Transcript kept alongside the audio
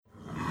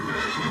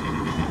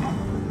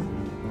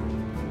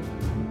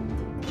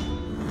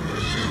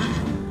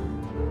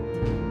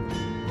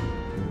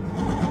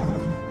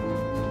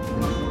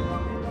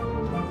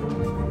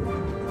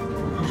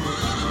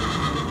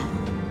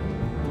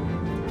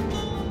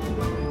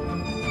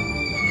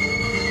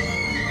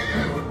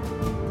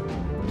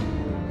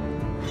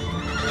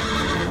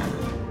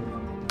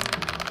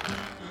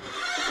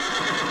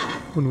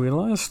when we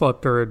last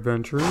left our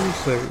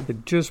adventurers, they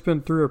had just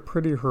been through a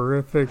pretty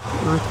horrific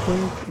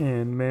earthquake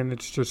and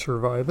managed to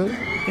survive it,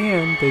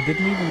 and they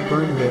didn't even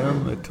burn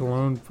down the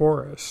Talone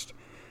forest.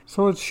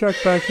 So let's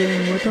check back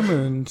in with them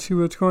and see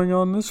what's going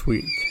on this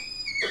week.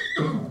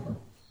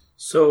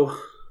 So,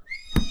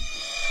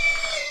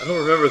 I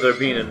don't remember there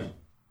being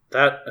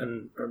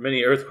or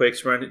many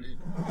earthquakes around.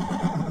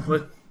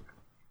 Was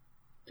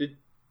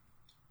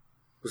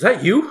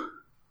that you?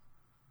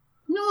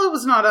 No, it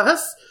was not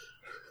us.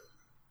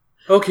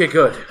 Okay,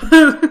 good.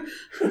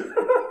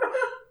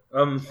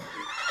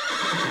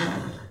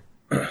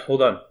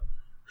 Hold on.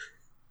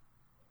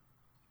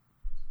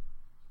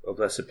 O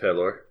blessed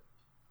Pelor,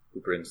 who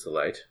brings the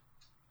light,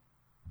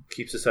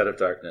 keeps us out of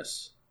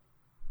darkness.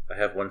 I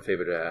have one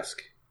favor to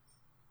ask.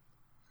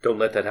 Don't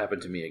let that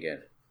happen to me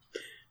again.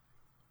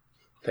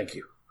 Thank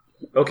you.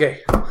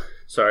 Okay.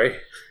 Sorry.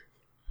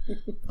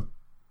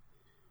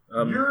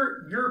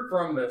 You're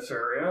from this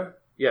area.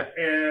 Yeah.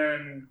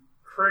 And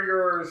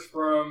Krager's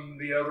from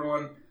the other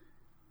one.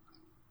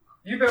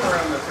 You've been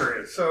around this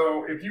area,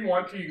 so if you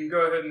want to, you can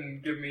go ahead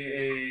and give me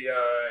a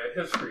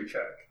history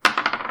check.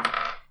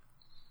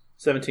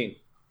 17.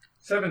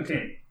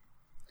 17.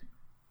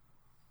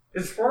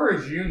 As far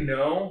as you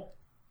know,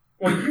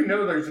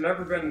 there's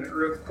never been an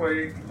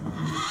earthquake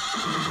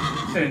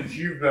since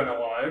you've been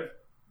alive.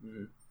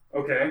 Mm-hmm.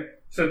 Okay?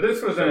 So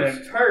this was an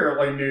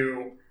entirely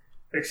new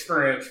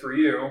experience for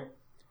you.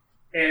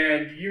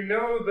 And you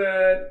know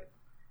that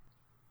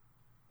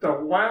the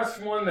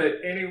last one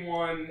that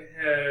anyone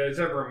has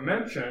ever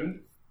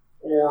mentioned,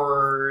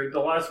 or the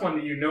last one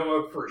that you know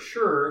of for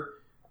sure,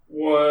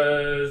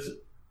 was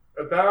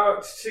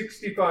about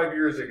 65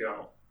 years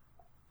ago.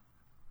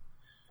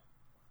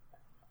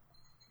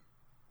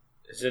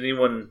 Is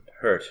anyone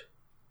hurt?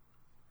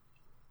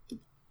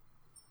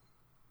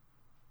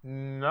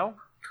 No,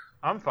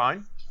 I'm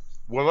fine.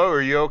 Willow,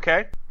 are you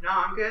okay? No,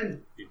 I'm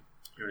good.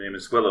 Your name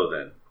is Willow,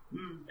 then.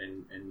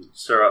 Mm. And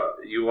Sarah,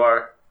 you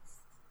are?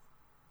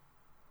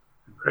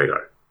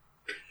 Kragar.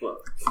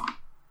 Well,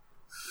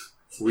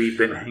 we've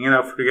been hanging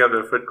out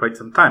together for quite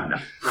some time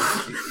now.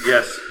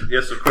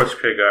 Yes, of course,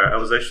 Kragar. I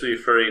was actually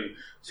referring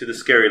to the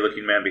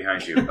scary-looking man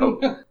behind you. Oh.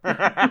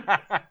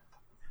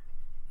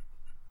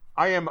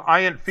 I am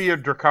Ianthea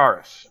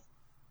Dracaris.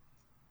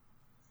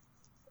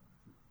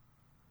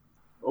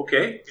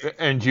 Okay.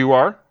 And you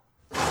are?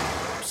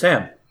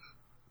 Sam.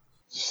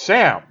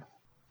 Sam.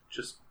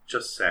 Just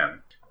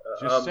Sam.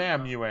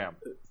 Sam, you am.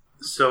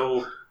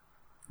 So,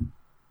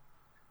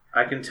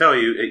 I can tell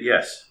you,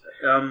 yes.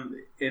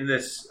 In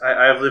this,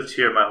 I've lived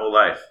here my whole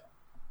life.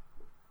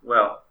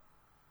 Well,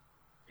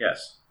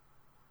 yes.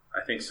 I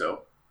think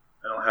so.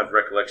 I don't have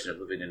recollection of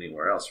living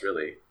anywhere else,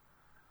 really.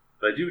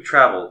 But I do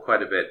travel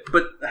quite a bit.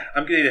 But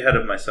I'm getting ahead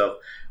of myself.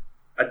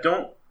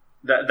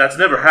 That's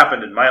never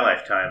happened in my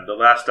lifetime. The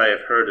last I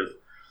have heard of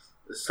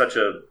such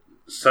a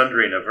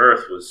sundering of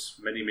Earth was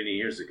many, many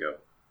years ago.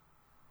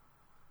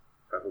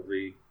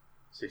 Probably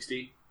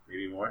 60,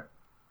 maybe more.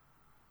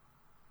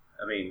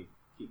 I mean,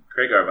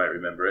 Kragar might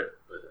remember it,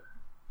 but...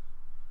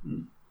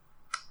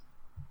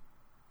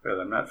 Well,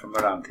 I'm not from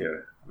around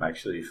here. I'm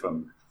actually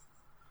from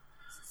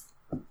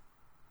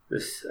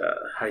this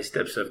high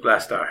steps of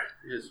Glastar.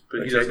 Yes,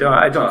 but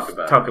I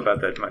don't talk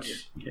about that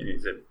much. Yeah.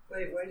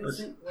 Wait, why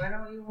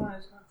don't you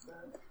want to talk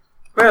about it?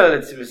 Well,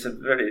 it was a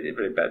very,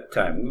 very bad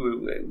time.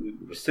 We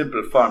were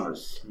simple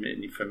farmers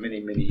for many,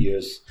 many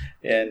years,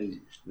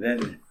 and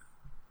then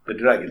the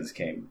dragons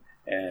came,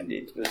 and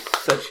it was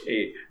such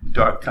a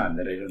dark time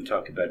that I don't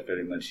talk about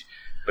very much.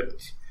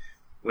 But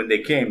when they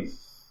came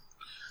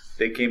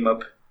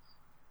up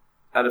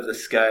out of the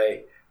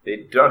sky. They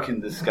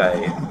darkened the sky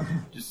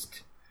and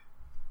just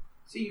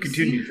So you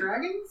continued. see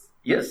dragons?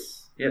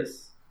 Yes.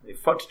 They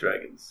fought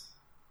dragons.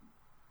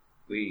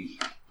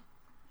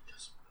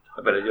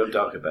 But I don't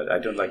talk about it. I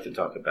don't like to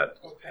talk about it.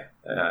 Okay.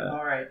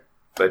 All right.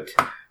 But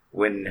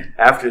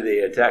after they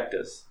attacked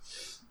us,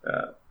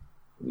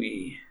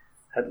 we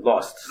had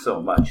lost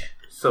so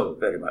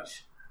very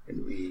much,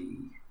 and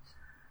we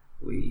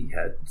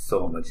had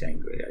so much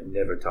anger. I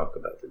never talk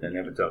about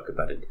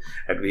it.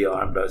 And we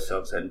armed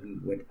ourselves and we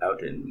went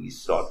out and we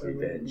sought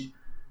revenge.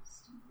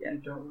 You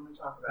don't want to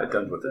talk about it. I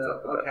don't want to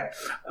talk about Okay. it.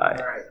 All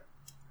right.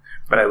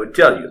 But I would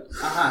tell you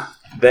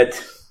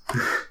that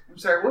I'm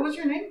sorry, what was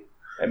your name?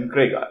 I'm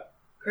Kragar.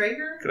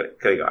 Krager?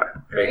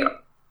 Kragar. Craig?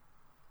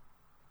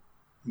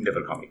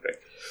 Never call me Craig.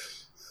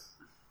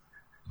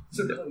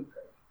 So call you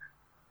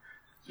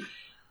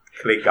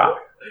Kragar.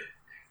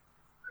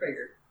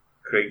 Krager.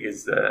 Craig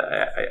is,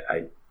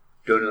 I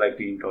don't like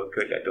being called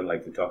Craig. I don't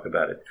like to talk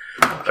about it.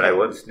 But I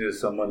once knew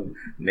someone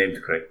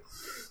named Craig.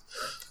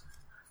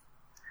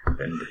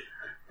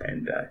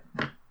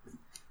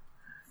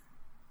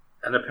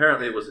 And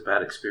apparently it was a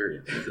bad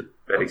experience. It's a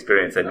bad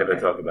experience. I never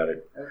talk about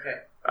it.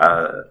 Okay.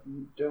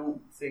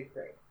 Don't say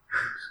Craig.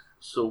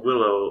 So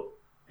Willow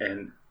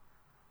and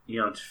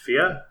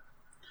Ianthea,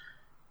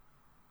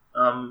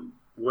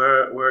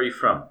 where are you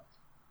from,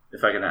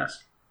 if I can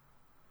ask?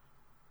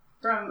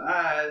 From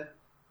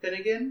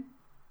Finnegan.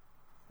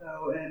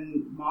 So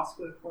in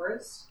Mosswood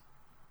Forest.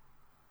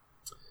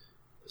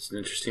 It's an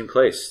interesting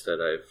place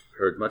that I've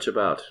heard much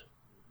about.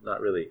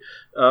 Not really.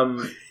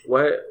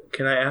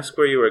 Can I ask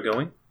where you are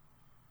going?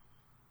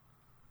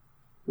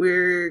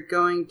 We're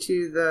going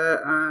to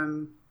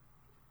the,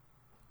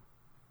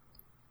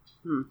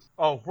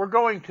 Oh, we're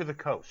going to the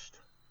coast.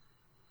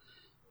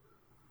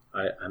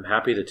 I'm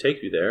happy to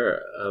take you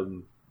there,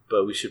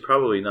 but we should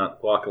probably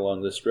not walk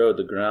along this road.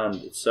 The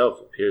ground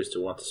itself appears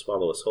to want to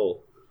swallow us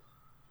whole.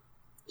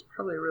 It's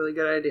probably a really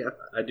good idea.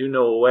 I do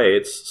know a way.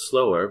 It's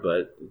slower,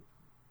 but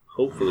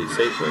hopefully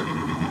safer.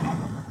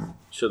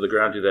 Should the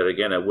ground do that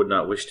again, I would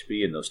not wish to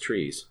be in those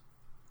trees.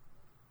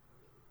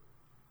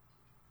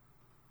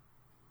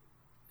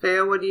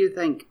 Theo, what do you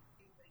think?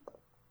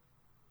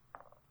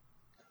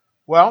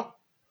 Well,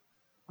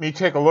 let me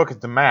take a look at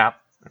the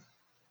map.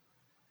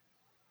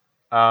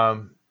 I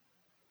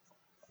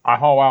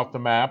haul out the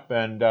map,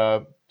 and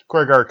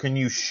Krigar, can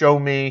you show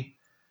me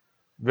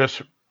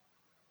this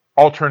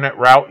alternate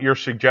route you're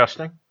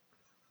suggesting?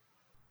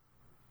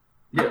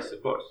 Yes,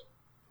 of course.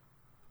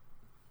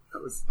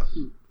 That was...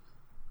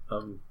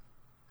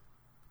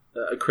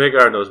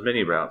 Krigar knows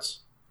many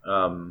routes,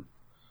 but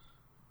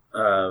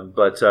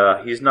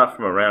he's not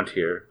from around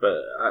here.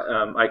 But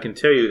I can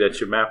tell you that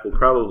your map will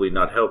probably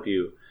not help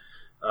you.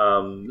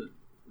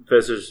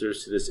 Visitors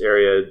to this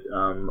area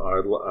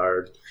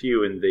are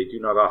few, and they do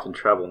not often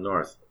travel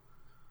north.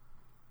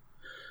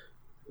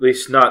 At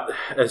least not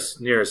as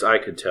near as I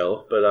could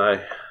tell. But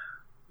I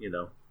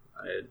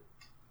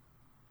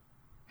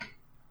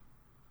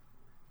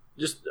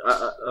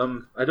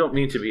don't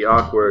mean to be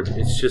awkward.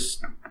 It's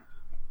just,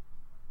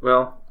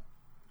 well,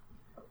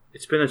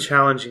 it's been a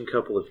challenging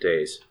couple of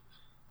days.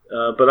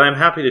 But I'm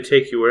happy to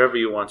take you wherever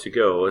you want to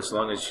go, as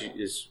long as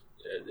is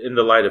in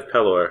the light of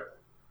Pelor.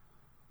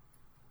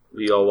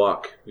 We will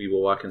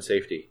walk in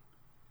safety.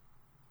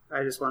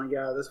 I just want to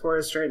get out of this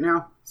forest right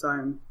now, so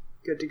I'm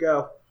good to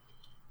go.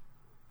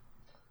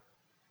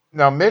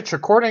 Now, Mitch,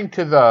 according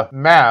to the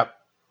map,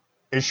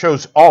 it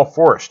shows all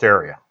forest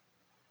area.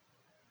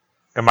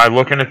 Am I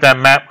looking at that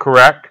map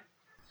correct?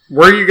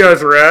 Where you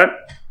guys are at,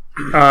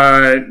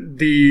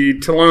 the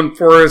Talone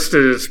Forest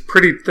is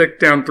pretty thick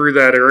down through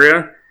that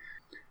area.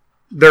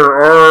 There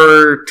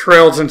are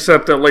trails and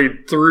stuff that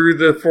lead through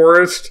the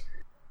forest.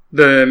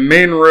 The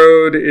main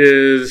road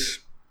is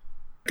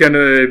going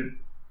to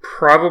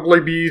probably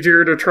be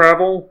easier to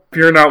travel. If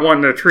you're not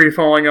wanting a tree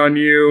falling on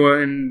you,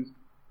 and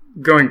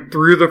going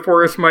through the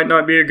forest might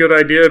not be a good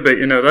idea, but,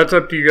 that's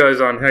up to you guys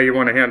on how you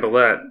want to handle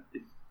that.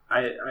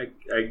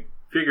 I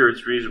figure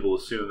it's reasonable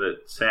to assume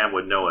that Sam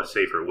would know a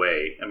safer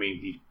way. I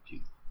mean,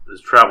 he has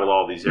traveled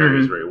all these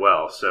areas very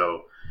well,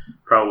 so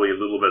probably a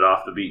little bit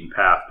off the beaten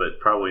path, but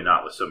probably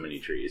not with so many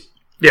trees.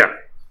 Yeah.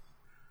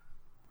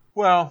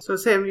 Well, So,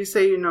 Sam, you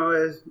say you know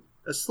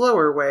a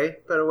slower way,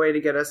 but a way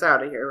to get us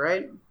out of here,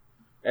 right?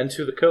 And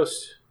to the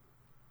coast.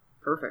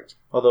 Perfect.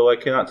 Although I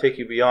cannot take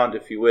you beyond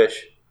if you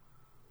wish.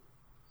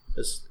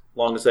 As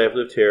long as I have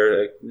lived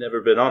here, I've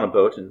never been on a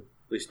boat, and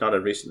at least not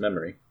in recent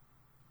memory.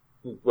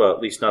 Well, at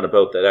least not a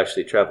boat that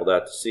actually traveled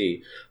out to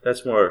sea.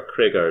 That's more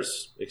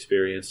Krigar's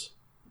experience.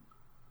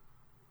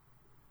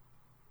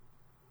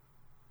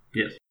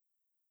 Yes.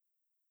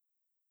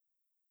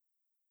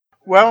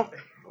 well,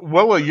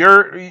 Willa,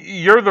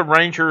 you're the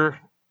ranger,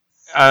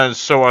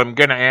 so I'm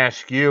going to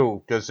ask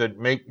you, does it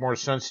make more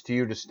sense to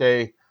you to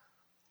stay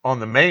on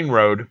the main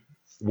road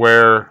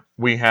where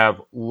we have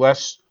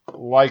less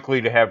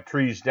likely to have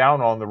trees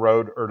down on the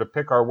road, or to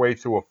pick our way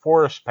through a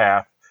forest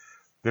path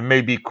that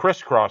may be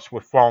crisscrossed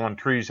with fallen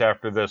trees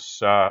after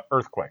this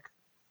earthquake?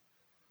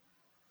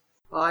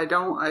 Well, I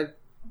don't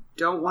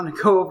want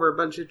to go over a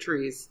bunch of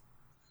trees.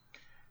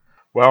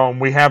 Well, and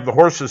we have the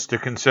horses to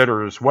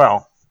consider as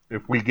well.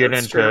 If we get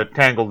That's into a true.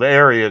 tangled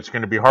area, it's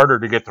going to be harder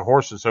to get the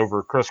horses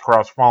over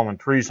crisscross fallen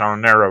trees on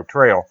a narrow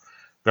trail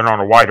than on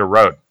a wider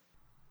road.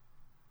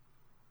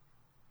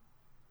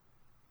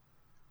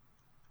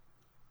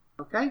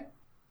 Okay.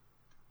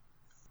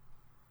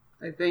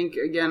 I think,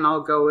 again,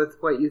 I'll go with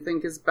what you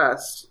think is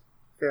best.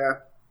 Yeah.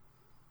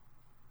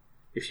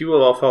 If you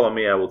will all follow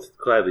me, I will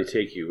gladly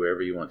take you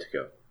wherever you want to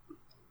go.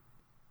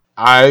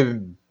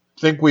 I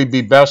think we'd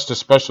be best,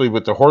 especially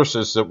with the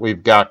horses that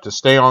we've got, to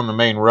stay on the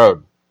main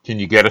road. Can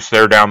you get us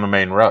there down the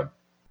main road?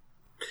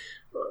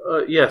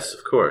 Yes,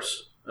 of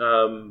course.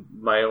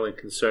 My only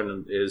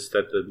concern is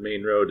that the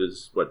main road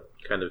is what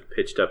kind of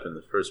pitched up in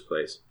the first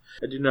place.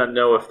 I do not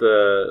know if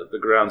the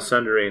ground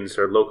sunderings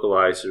are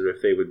localized, or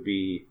if they would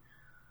be,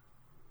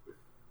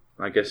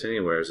 I guess,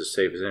 anywhere is as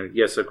safe as any.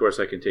 Yes, of course,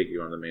 I can take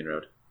you on the main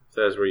road, if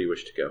that is where you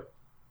wish to go.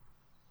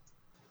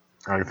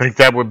 I think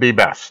that would be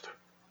best.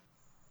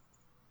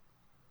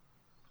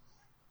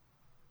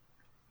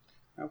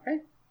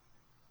 Okay.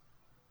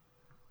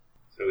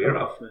 So we are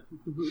off.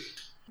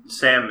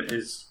 Sam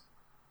was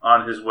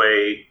on his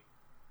way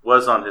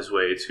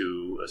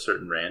to a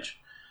certain ranch,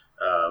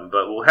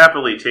 but will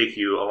happily take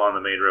you along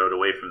the main road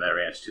away from that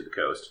ranch to the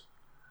coast.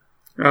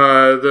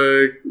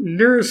 The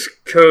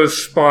nearest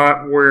coast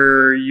spot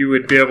where you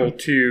would be able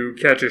to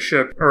catch a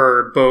ship or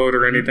a boat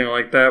or anything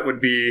like that would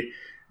be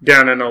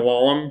down in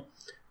Alalum.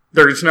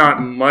 there's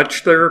not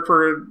much there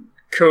for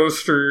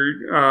coast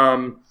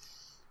or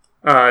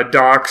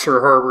docks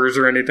or harbors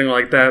or anything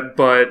like that,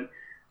 but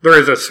there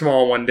is a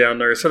small one down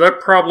there. So that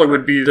probably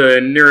would be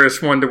the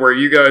nearest one to where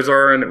you guys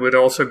are, and it would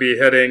also be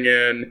heading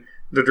in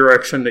the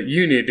direction that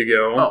you need to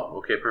go. Oh,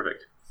 okay,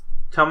 perfect.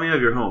 Tell me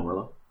of your home,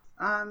 Willow.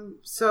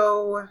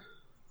 So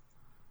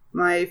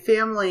my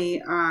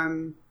family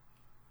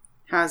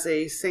has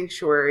a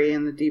sanctuary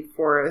in the deep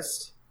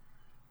forest,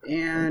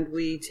 and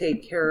we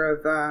take care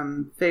of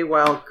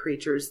Feywild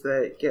creatures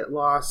that get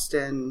lost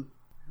in,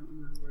 I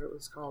don't know what it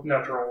was called.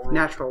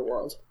 Natural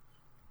World.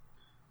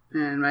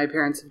 And my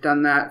parents have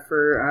done that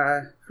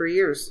for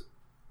years.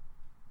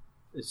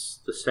 It's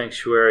the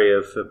sanctuary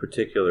of a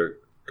particular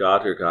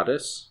god or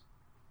goddess?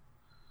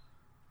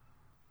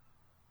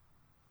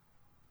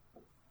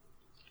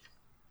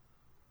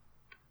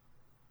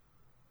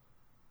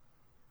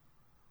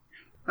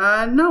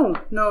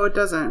 No, it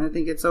doesn't. I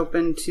think it's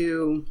open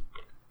to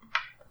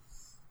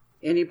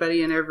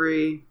anybody and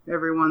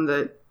everyone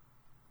that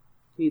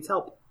needs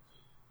help.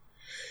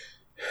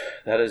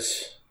 That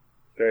is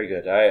very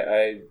good.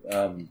 I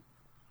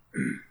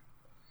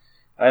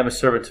am a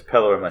servant of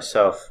Pelor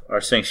myself.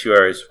 Our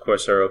sanctuaries, of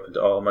course, are open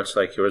to all, much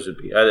like yours would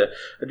be. I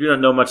do not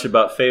know much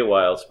about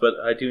Feywilds, but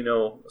I do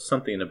know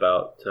something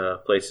about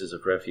places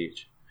of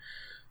refuge.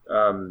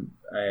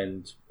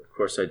 And, of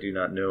course, I do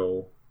not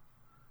know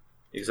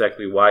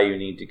exactly why you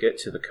need to get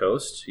to the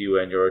coast, you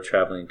and your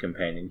traveling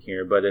companion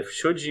here. But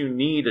should you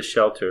need a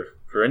shelter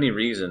for any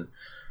reason,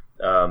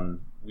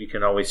 we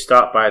can always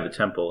stop by the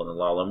temple in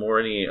Alalam or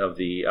any of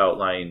the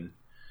outlying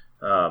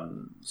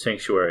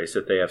sanctuaries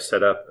that they have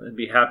set up. I'd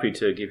be happy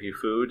to give you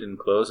food and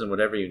clothes and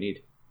whatever you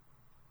need.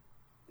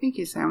 Thank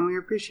you, Sam. We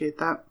appreciate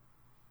that.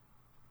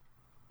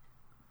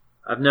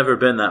 I've never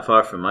been that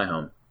far from my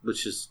home,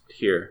 which is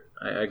here.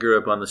 I grew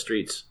up on the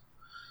streets.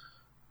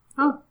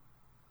 Oh.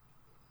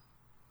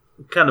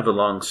 Kind of a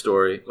long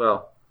story.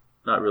 Well,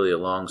 not really a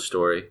long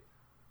story.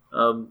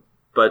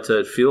 But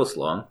it feels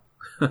long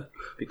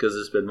because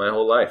it's been my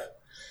whole life.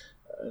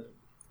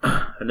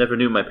 I never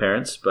knew my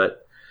parents,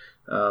 but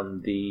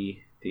the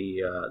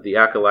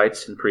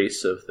acolytes and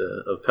priests of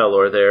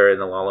Pelor there in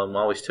Alalam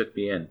always took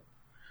me in,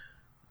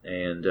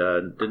 and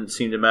didn't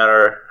seem to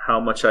matter how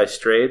much I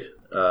strayed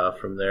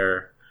from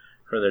their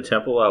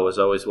temple. I was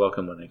always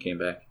welcome when I came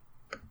back.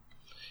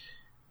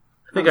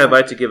 I think I'd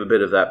like to give a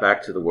bit of that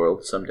back to the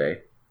world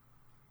someday.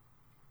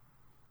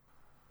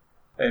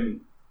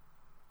 I'm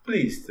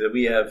pleased that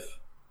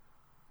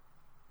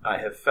I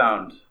have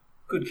found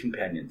good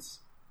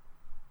companions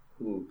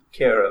who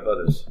care of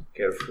others,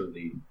 care for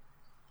the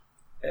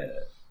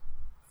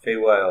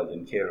Feywild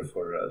and care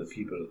for other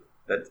people.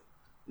 That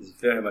is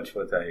very much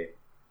what I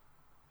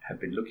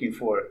have been looking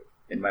for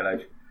in my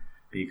life,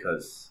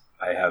 because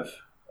I have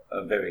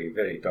a very,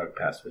 very dark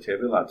past, which I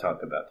will not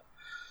talk about.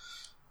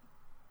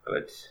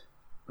 But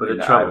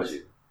it troubles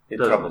you. It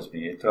troubles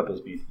me. It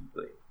troubles me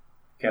deeply.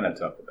 Cannot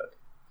talk about it.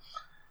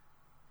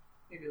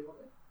 Maybe a little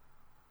bit.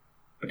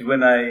 But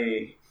when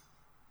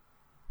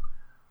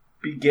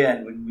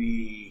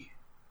we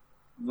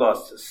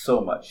lost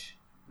so much,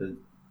 the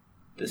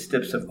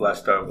steppes of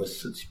Glastar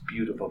was such a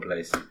beautiful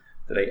place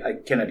that I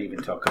cannot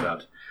even talk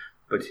about.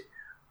 But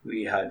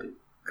we had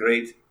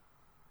great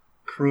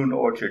prune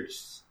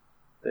orchards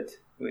that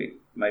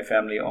my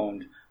family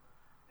owned,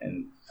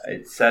 and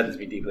it saddens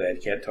me deeply. I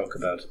can't talk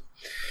about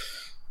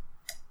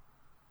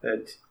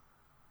that.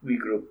 We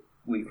grew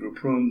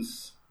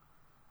prunes,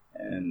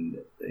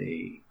 and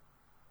we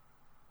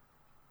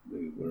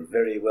were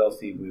very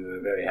wealthy. We were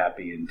very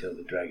happy until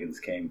the dragons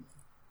came,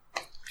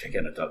 which I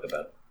cannot talk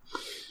about.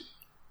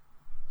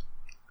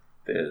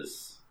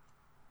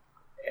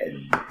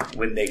 And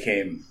when they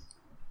came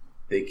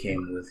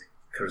with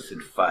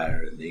cursed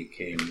fire. They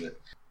came with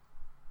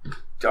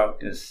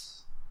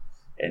darkness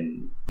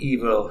and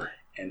evil,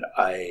 and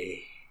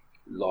I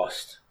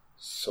lost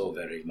so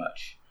very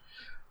much.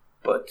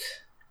 But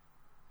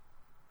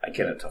I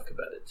cannot talk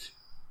about it.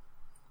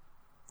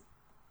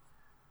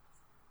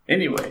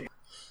 Anyway.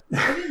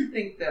 I didn't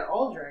think that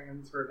all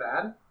dragons were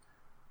bad.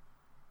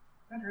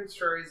 I'd heard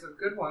stories of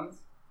good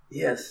ones.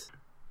 Yes.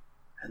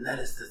 And that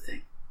is the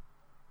thing.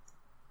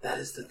 That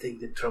is the thing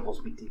that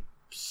troubles me deep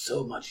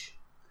so much.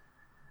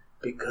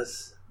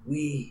 Because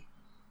we,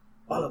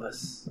 all of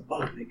us,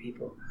 all of the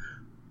people,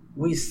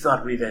 we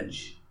sought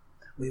revenge.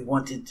 We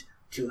wanted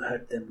to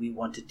hurt them. We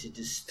wanted to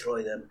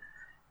destroy them.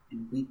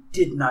 And we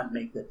did not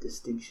make that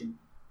distinction.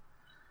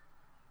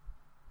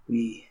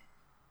 We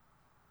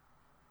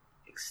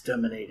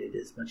exterminated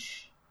as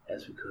much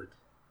as we could.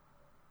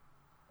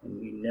 And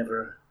we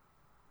never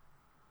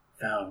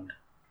found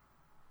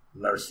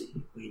mercy.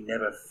 We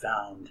never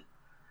found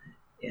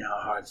in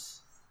our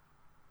hearts.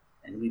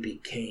 And we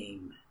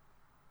became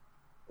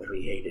what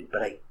we hated.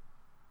 But I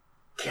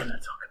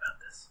cannot talk about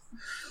this.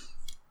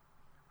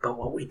 But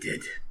what we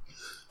did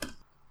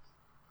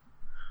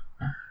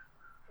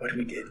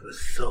was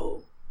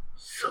so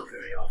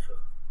very awful.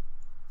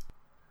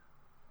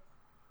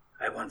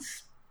 I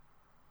once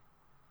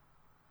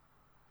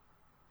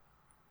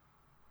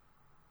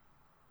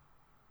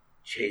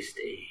chased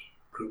a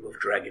group of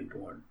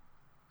dragonborn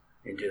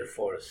into the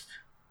forest.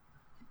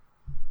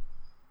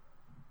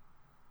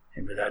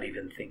 And without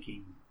even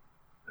thinking,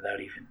 without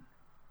even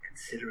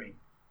considering,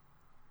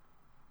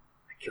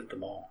 I killed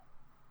them all.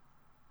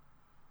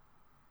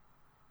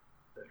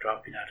 They're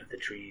dropping out of the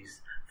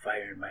trees,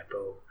 firing my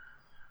bow.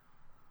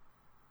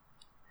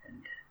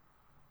 And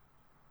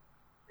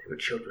they were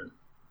children.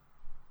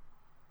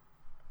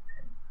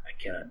 And I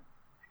cannot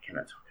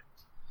talk.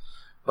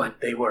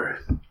 But they were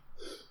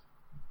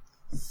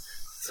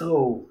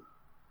so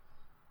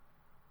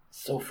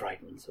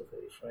frightened, so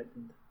very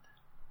frightened.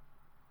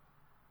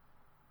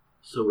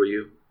 So were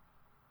you.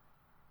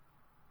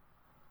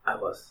 I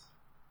was.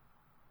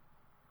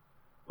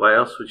 Why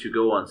else would you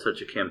go on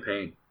such a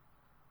campaign?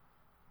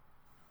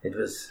 It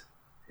was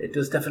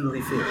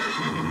definitely fear.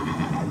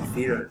 And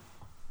fear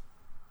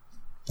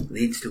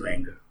leads to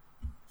anger.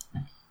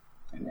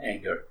 And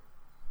anger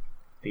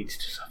leads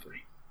to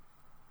suffering.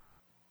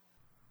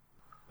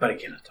 But I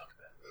cannot talk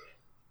about it.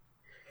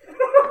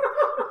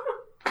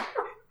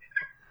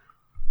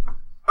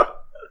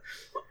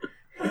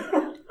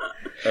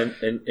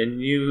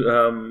 And you,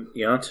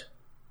 Yant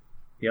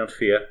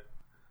Fia,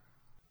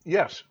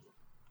 Yes.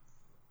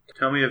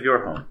 tell me of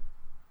your home.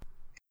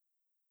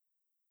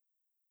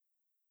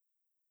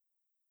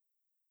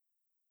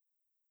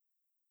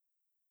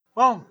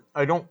 Well,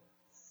 I don't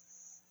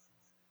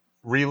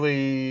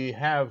really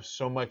have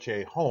so much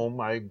a home.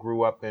 I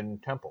grew up in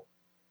Temple.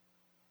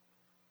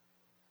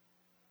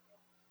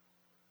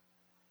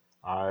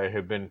 I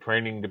have been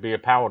training to be a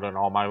paladin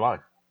all my life.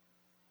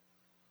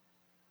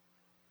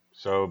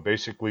 So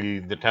basically,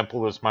 the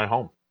temple is my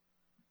home.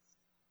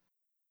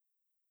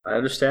 I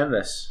understand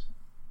this.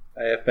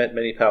 I have met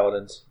many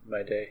paladins in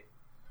my day.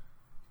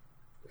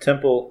 The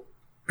temple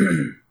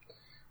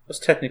was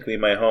technically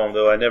my home,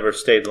 though I never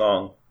stayed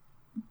long.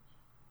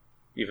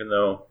 Even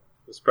though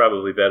it was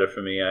probably better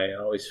for me, I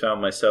always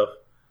found myself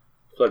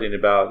floating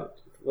about.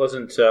 It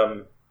wasn't,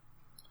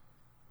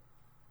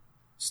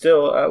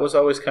 still, I was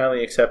always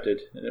kindly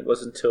accepted, and it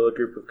wasn't until a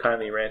group of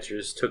kindly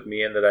ranchers took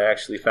me in that I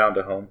actually found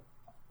a home.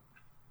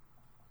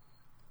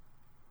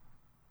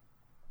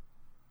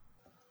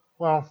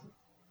 Well,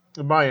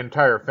 my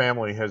entire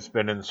family has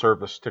been in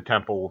service to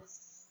Temple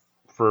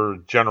for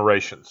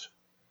generations.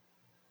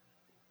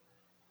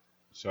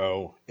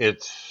 So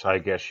it's, I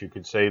guess you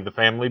could say, the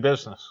family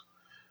business.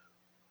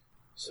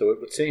 So it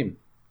would seem.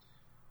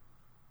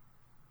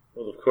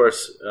 Well, of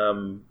course,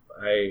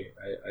 I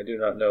do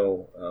not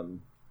know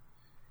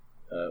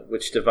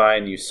which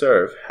divine you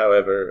serve.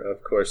 However,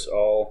 of course,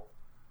 all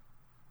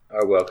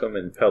are welcome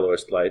in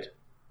Pelor's Light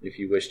if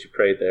you wish to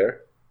pray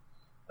there.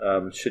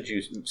 Should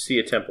you see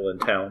a temple in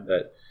town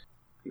that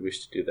you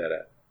wish to do that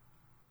at.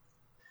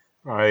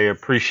 I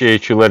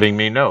appreciate you letting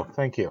me know.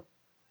 Thank you.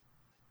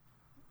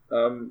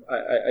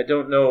 I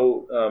don't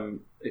know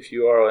if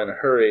you are in a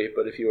hurry,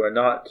 but if you are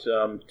not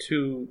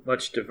too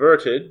much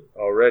diverted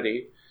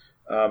already,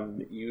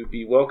 you would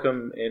be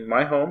welcome in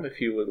my home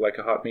if you would like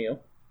a hot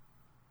meal.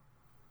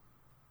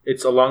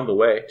 It's along the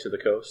way to the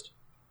coast.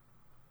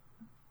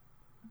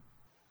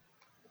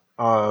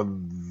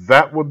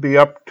 That would be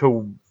up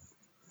to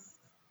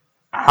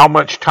how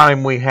much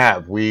time we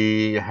have.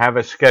 We have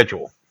a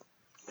schedule,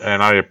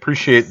 and I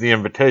appreciate the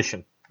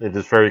invitation. It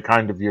is very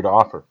kind of you to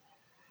offer.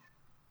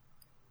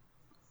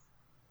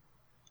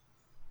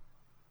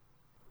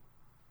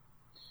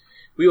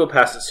 We will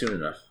pass it soon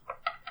enough,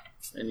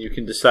 and you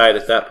can decide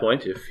at that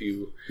point if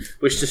you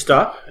wish to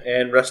stop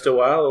and rest a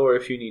while or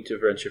if you need to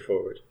venture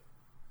forward.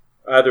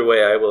 Either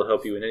way, I will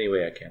help you in any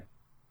way I can.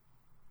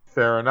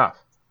 Fair enough.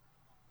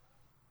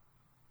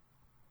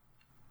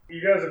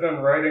 You guys have been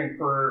writing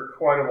for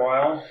quite a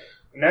while.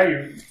 Now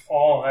you've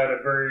all had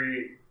a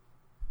very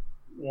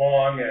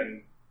long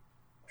and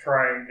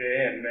trying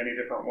day in many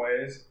different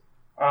ways.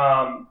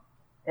 Why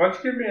don't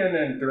you give me an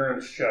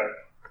endurance check?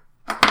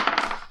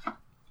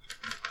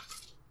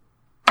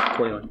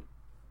 21.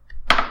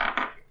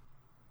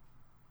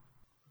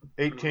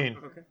 18.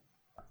 Okay.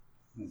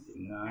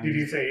 9. Did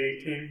you say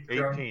 18?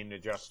 18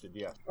 adjusted,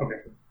 yes.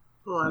 Okay.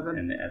 11.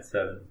 And at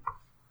 7.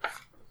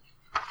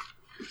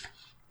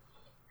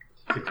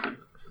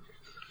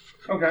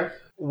 Okay.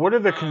 What are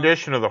the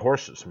condition of the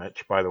horses,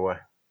 Mitch, by the way?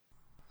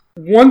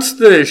 Once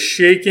the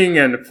shaking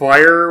and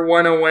fire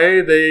went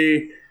away,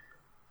 they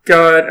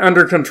got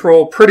under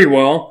control pretty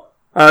well.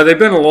 They've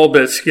been a little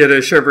bit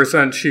skittish ever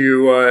since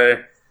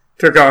you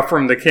took off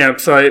from the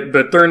campsite,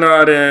 but they're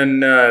not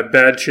in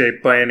bad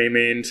shape by any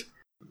means.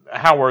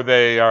 How are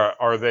they?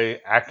 Are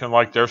they acting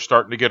like they're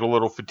starting to get a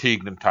little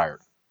fatigued and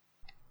tired?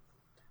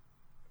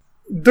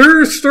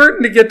 They're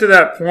starting to get to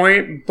that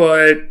point,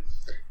 but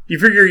you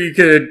figure you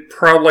could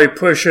probably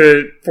push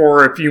it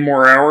for a few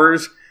more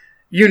hours.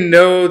 You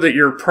know that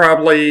you're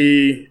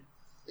probably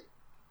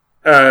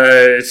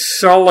a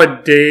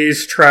solid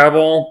day's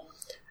travel.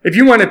 If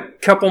you went a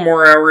couple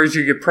more hours,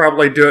 you could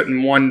probably do it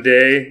in one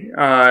day.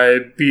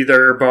 Be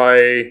there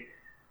by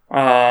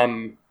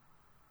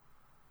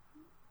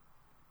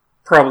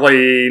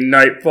probably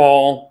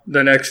nightfall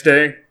the next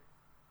day.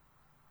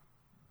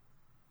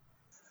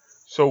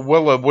 So,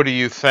 Willa, what do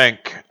you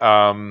think?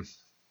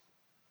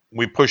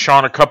 We push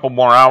on a couple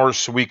more hours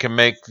so we can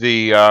make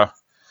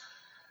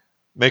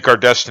our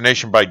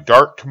destination by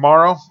dark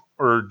tomorrow,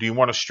 or do you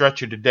want to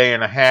stretch it a day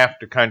and a half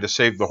to kind of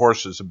save the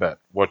horses a bit?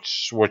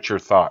 What's your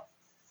thought?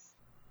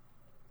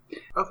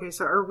 Okay,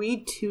 so are we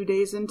 2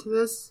 days into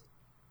this?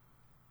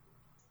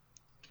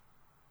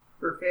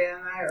 For Faye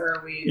and I, or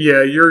are we...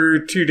 Yeah, you're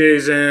 2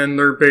 days in.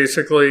 They're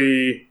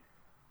basically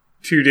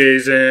 2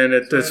 days in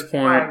at this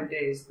point. 5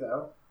 days,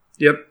 though.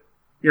 Yep.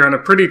 You're on a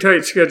pretty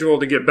tight schedule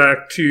to get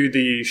back to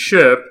the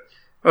ship.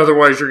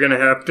 Otherwise, you're going to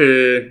have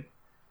to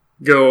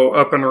go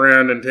up and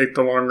around and take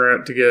the long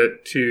route to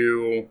get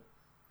to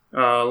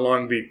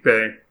Long Beach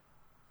Bay.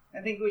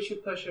 I think we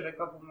should push it a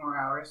couple more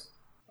hours.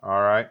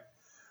 All right.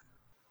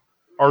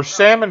 Are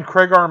Sam and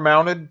Craigar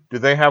mounted? Do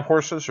they have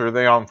horses, or are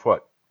they on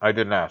foot? I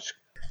didn't ask.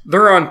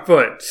 They're on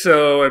foot,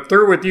 so if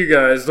they're with you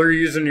guys, they're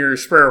using your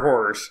spare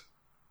horse.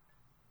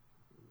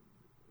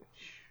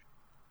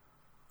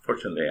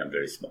 Fortunately, I'm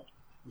very small.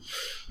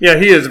 Yeah,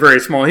 he is very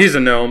small. He's a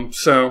gnome,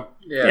 so,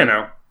 you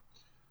know.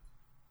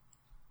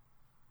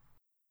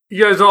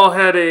 You guys all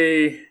had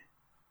a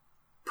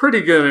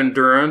pretty good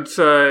endurance.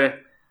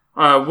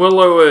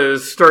 Willow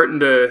is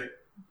starting to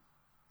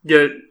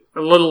get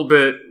a little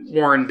bit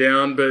worn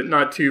down, but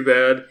not too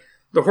bad.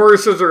 The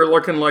horses are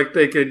looking like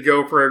they could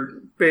go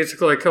for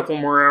basically a couple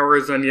more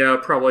hours, and yeah,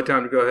 probably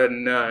time to go ahead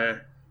and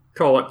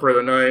call it for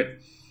the night.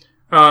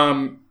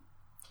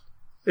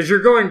 As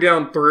you're going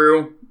down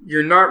through,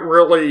 you're not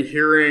really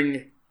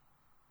hearing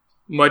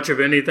much of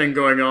anything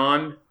going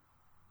on.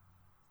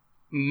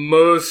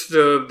 Most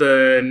of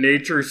the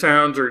nature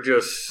sounds are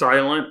just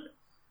silent.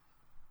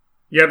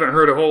 You haven't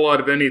heard a whole lot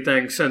of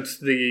anything since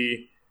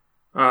the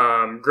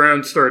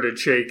ground started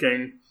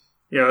shaking.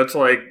 You know, it's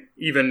like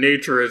even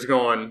nature is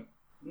gone.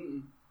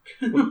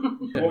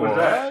 What was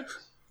that?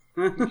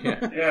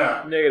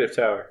 Yeah. Negative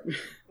tower.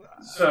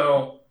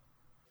 So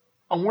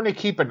I want to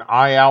keep an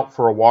eye out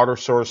for a water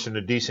source and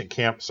a decent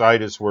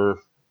campsite as we're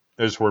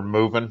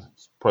moving.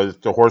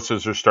 The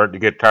horses are starting to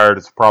get tired.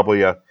 It's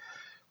probably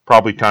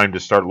time to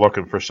start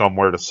looking for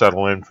somewhere to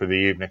settle in for the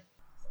evening.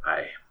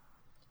 Aye.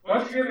 why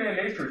don't you give me a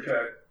nature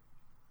check?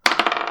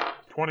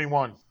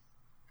 21.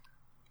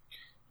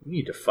 You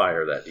need to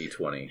fire that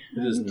D20.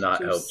 It has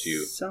not helped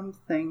you.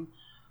 Something.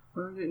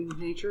 Learned in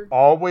nature.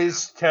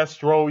 Always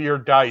test roll your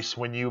dice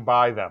when you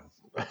buy them.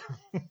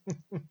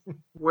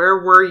 Where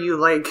were you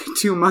like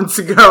 2 months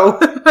ago?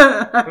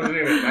 Wasn't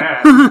even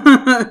that.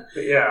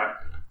 But yeah.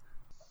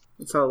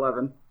 It's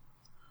 11.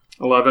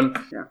 11?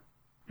 Yeah.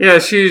 Yeah,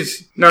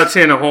 she's not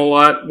saying a whole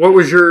lot. What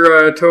was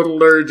your total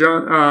there,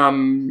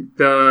 John?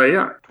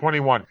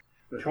 21.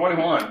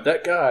 21.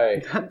 That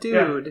guy. That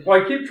dude. Yeah.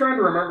 Well, I keep trying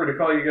to remember to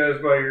call you guys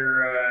by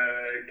your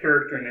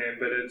character name,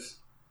 but it's,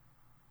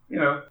 you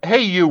know.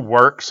 Hey, you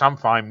works. I'm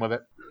fine with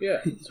it.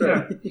 Yeah, that's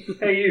right.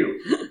 Hey, you.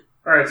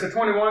 All right, so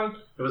 21.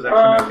 It was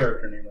actually my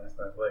character name last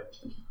time I played.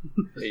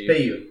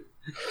 Hey, you.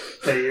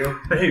 Hey, you.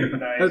 Hey, you.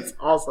 Nice. That's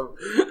awesome.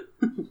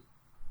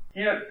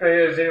 Yeah,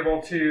 Faye is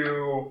able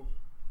to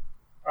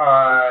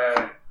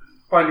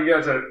find you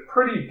guys a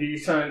pretty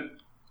decent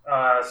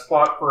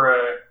spot for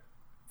a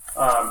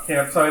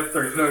campsite.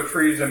 There's no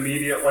trees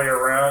immediately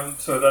around,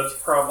 so that's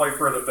probably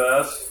for the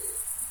best.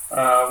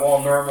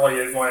 While normally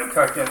you'd want to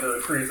tuck into the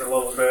trees a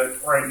little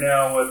bit. Right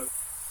now, with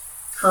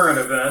current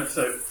events,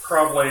 it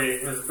probably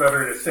is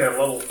better to stay a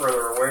little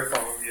further away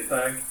from them, you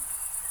think.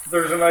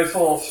 There's a nice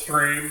little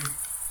stream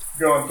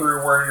going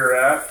through where you're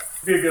at.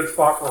 Be a good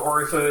spot for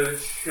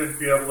horses. Should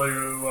be able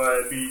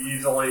to be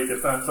easily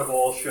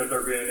defensible should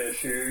there be an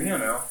issue, you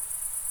know.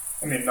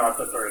 I mean, not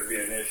that there would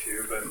be an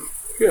issue, but...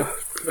 Yeah.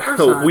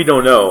 We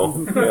don't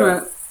know.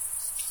 Yeah.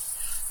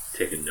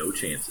 Taking no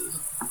chances.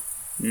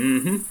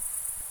 Mm-hmm.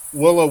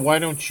 Willa, why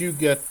don't you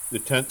get the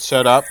tent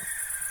set up,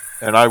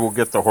 and I will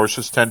get the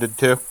horses tended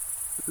to.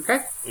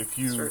 Okay. If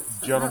you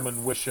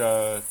gentlemen wish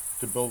to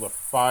build a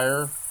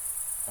fire,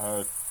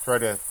 try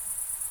to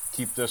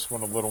keep this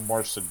one a little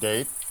more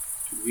sedate.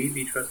 Should we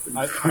be trusted?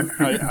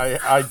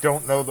 I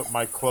don't know that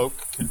my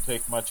cloak can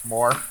take much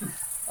more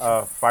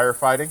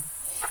firefighting.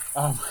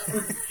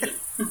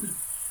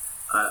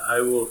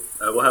 I will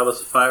have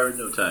us a fire in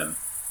no time.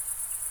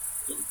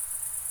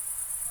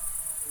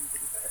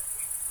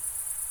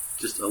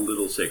 Just a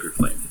little sacred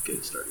flame to get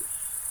it started.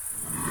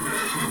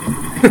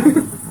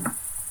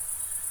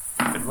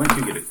 But once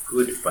you get a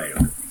good fire,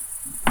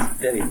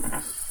 steady.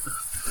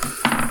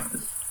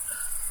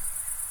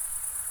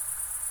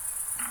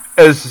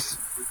 As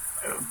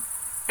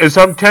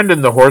I'm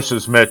tending the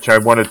horses, Mitch, I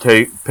want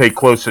to pay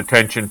close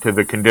attention to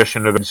the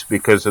condition of them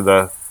because of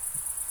the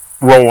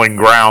rolling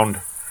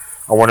ground.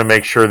 I want to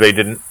make sure they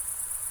didn't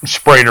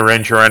sprain or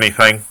injure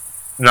anything.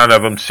 None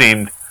of them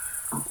seemed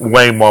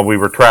lame while we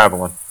were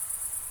traveling,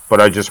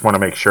 but I just want to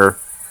make sure.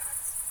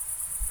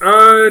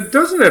 It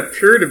doesn't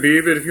appear to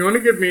be, but if you want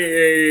to give me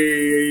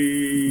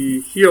a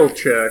heal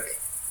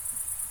check.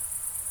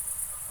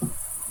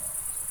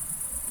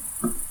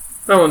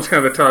 That one's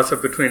kind of a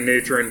toss-up between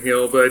nature and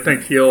heal, but I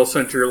think heal,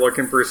 since you're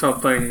looking for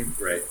something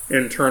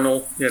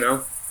internal, you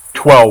know.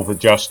 12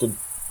 adjusted.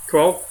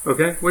 12?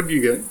 Okay. What did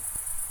you get?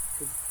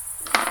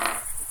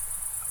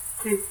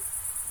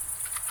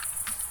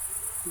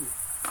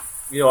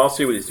 I'll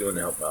see what he's doing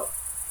to help out.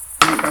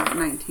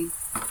 19.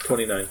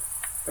 29.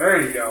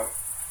 There you go.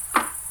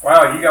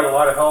 Wow, you got a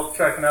lot of help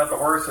checking out the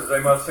horses. They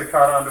must have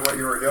caught on to what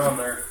you were doing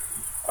there.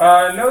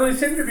 No, they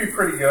seem to be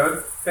pretty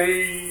good.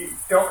 They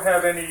don't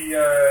have any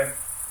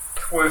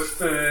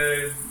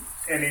twisted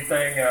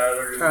anything.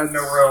 There's Cuts.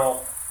 no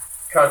real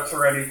cuts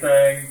or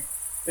anything.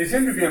 They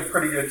seem to be in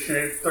pretty good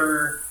shape.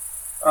 They're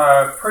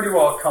pretty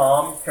well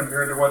calm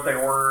compared to what they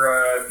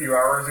were a few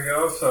hours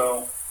ago.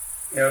 So,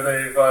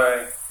 they've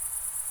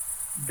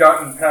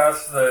gotten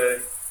past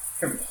the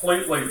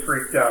completely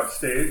freaked out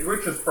stage,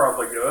 which is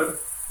probably good.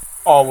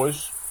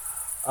 Always.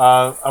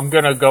 I'm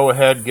going to go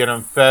ahead and get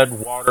them fed,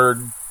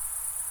 watered.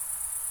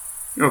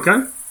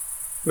 Okay.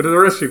 What are the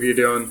rest of you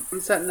doing?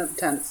 I'm setting up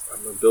tents.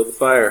 I'm going to build a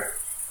fire.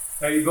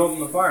 How are you building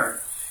the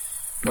fire?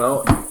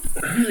 Well,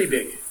 really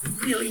big.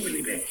 Really,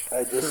 really big.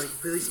 I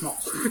just... Really small.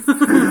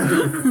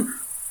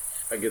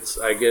 I get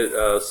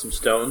some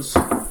stones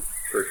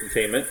for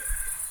containment.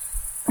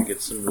 I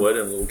get some wood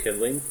and a little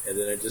kindling, and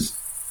then I just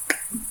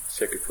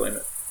sacred flame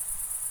it.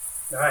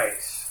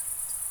 Nice.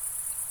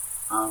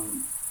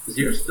 Is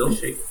yours still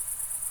shaking?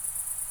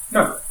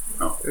 No.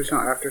 Oh. There's no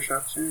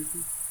aftershocks or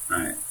anything?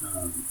 Alright.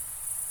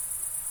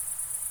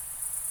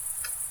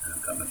 I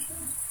don't got much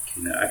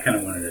on. I kind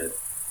of wanted to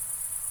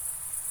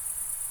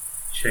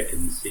check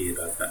and see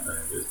about that, but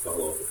it was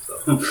all over, so.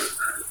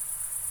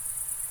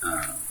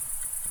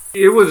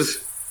 It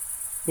was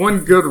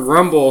one good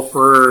rumble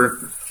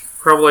for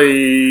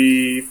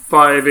probably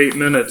 5-8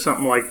 minutes,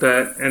 something like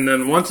that. And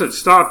then once it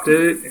stopped,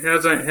 it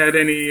hasn't had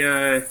any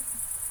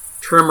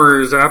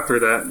tremors after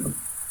that.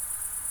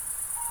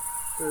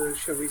 So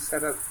should we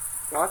set up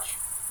watch?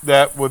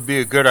 That would be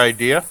a good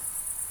idea.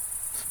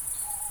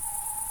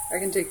 I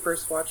can take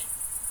first watch.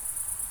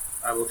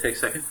 I will take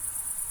second.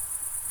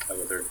 I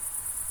will third.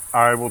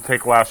 I will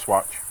take last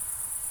watch.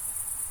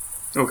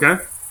 Okay.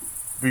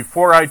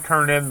 Before I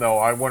turn in, though,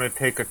 I want to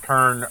take a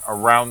turn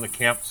around the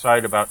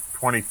campsite about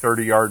 20,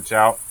 30 yards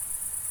out.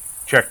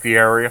 Check the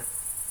area.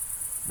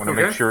 Want to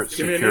make sure it's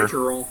Give me a secure. nature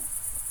roll.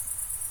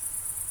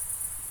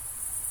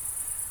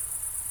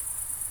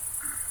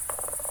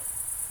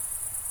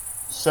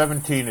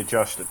 $17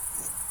 adjusted.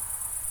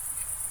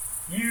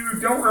 You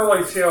don't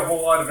really see a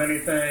whole lot of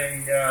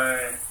anything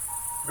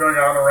going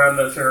on around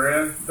this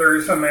area. There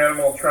are some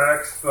animal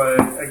tracks, but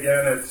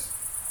again, it's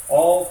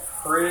all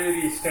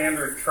pretty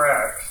standard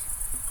tracks.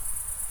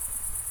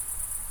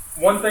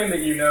 One thing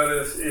that you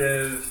notice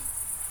is,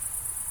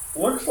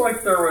 looks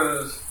like there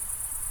was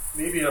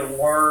maybe a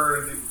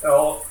large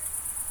elk,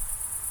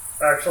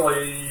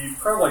 actually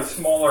probably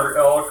smaller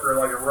elk or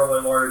like a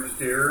really large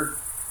deer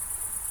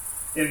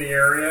in the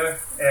area,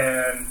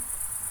 and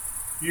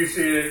you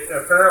see it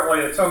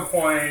apparently at some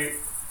point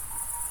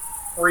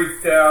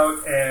freaked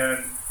out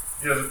and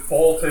just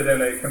bolted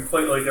in a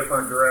completely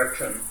different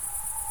direction.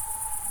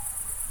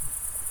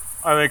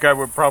 I think I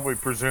would probably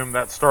presume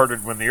that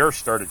started when the earth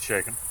started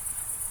shaking.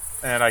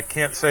 And I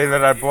can't say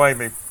that I blame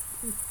him.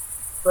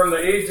 From the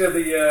age of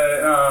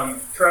the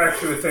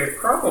tracks, you would say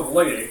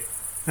probably.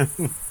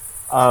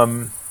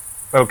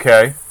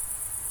 Okay.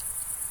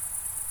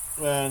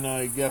 Then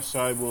I guess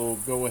I will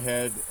go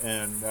ahead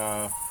and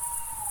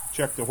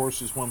check the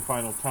horses one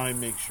final time,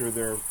 make sure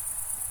they're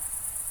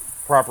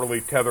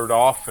properly tethered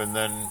off, and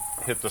then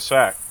hit the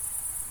sack.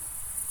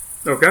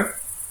 Okay.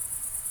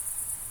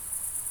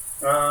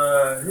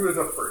 Who was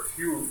up first?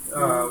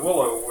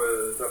 Willow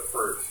was up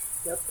first.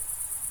 Yep.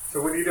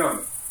 So what are you doing?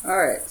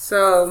 Alright,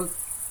 so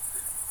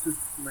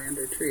land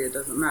or tree, it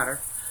doesn't matter.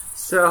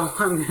 So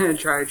I'm going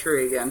to try a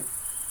tree again.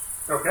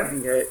 Okay.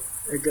 And get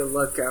a good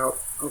look out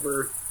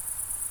over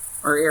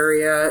our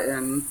area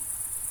and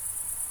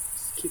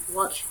just keep a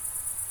watch.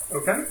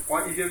 Okay. Why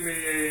don't you give me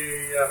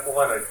a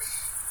athletics?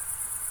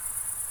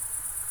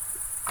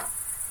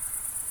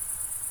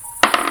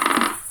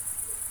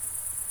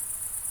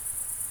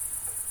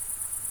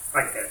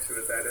 I can't see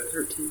what that is.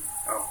 13.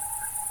 Oh.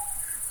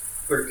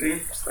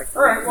 13? Just like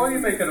All right, well, you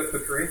make it up the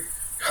tree.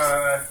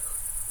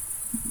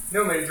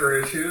 No major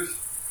issues.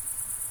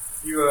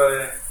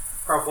 You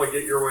probably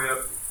get your way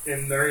up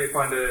in there. You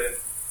find a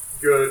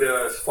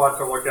good spot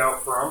to look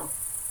out from.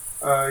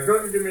 Go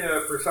ahead and give me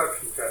a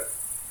perception check.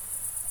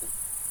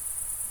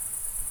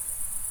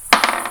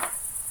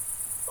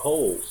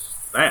 Holes.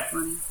 That.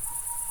 20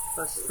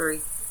 plus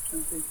 3.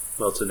 23.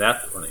 Well, it's a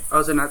nat 20. Oh,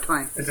 is it not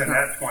 20? It's a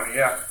nat 20,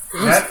 yeah.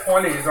 Nat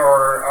 20s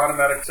are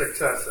automatic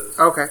successes.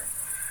 Okay.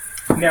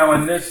 Now,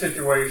 in this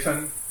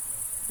situation,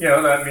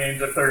 that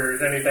means if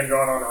there's anything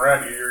going on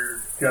around you, you're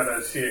going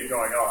to see it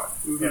going on,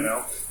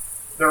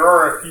 Mm-hmm. There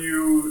are a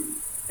few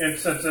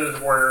instances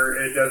where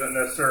it doesn't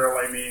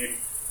necessarily mean,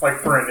 like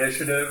for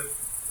initiative,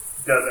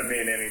 doesn't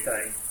mean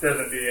anything.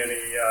 Doesn't be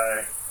any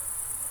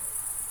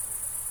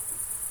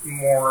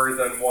more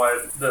than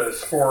what the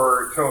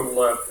score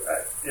total up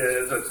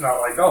is. It's not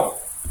like, oh,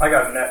 I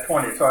got a nat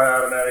 20, so I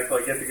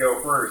automatically get to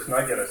go first, and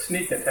I get a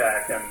sneak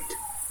attack, and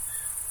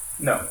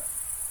no.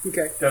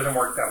 Okay. Doesn't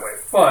work that way.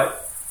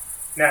 But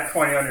nat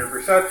 20 on your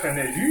perception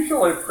is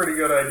usually a pretty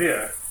good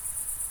idea.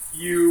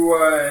 You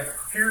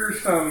hear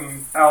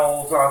some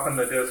owls off in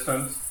the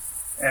distance,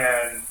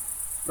 and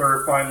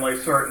they're finally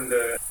starting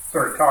to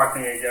start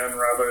talking again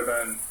rather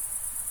than,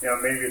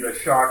 maybe the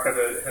shock of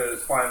it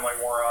has finally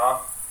worn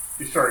off.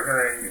 You start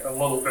hearing a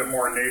little bit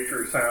more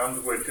nature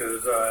sounds, which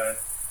is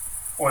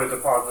always a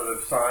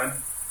positive sign.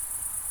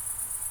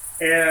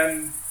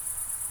 And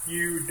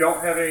you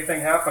don't have anything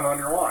happen on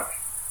your watch.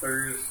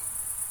 There's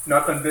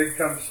nothing big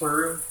comes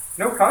through.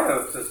 No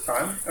coyotes this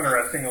time,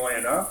 interestingly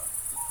enough.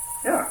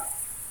 Yeah.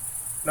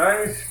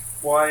 Nice,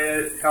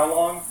 quiet. How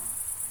long?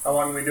 How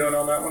long are we doing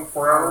on that one?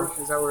 4 hours?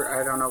 Is that where,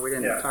 I don't know, we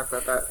didn't talk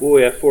about that. Well,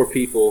 we have 4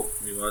 people.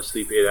 We want to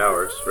sleep 8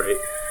 hours, right?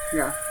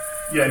 Yeah.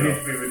 Yeah, it needs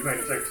to be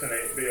between 6 and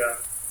 8, but yeah.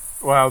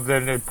 Well,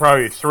 then it'd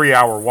probably a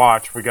 3-hour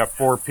watch. We got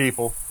 4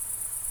 people,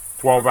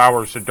 12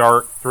 hours of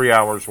dark, 3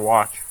 hours of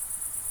watch.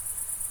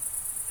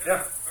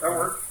 Yeah, that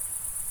works.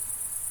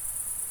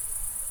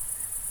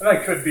 And I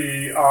could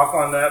be off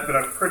on that, but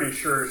I'm pretty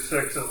sure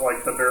 6 is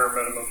like the bare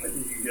minimum that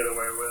you can get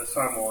away with,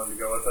 so I'm willing to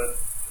go with it.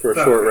 For a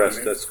short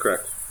rest, that's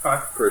correct. Huh?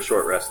 For a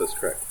short rest, that's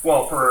correct.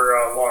 Well, for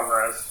a long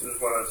rest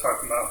is what I was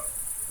talking about.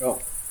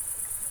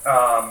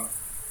 Oh.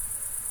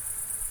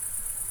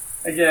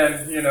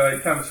 Again,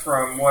 it comes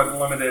from what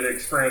limited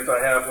experience I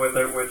have with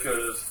it, which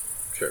is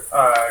Sure.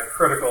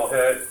 Critical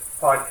Hit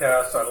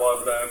podcast. I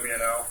love them,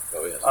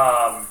 Oh, yes.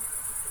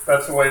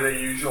 That's the way they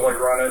usually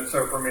run it,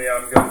 so for me,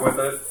 I'm good with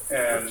it,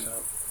 and,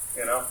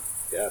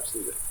 Yeah,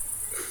 absolutely.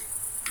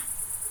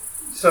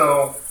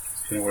 So,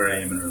 It's kind of where I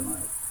am in her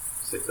life.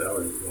 6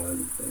 hours is what I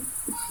think.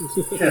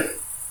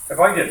 if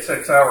I get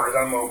 6 hours,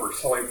 I'm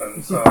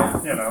oversleeping, so,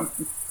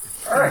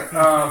 Alright,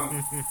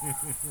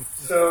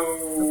 so...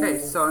 Okay,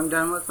 so I'm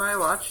done with my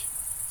watch.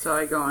 So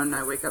I go and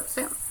I wake up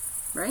Sam,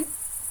 right?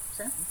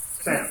 Sam.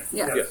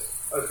 Yeah. Yes.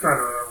 I was trying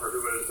to remember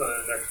who was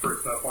the next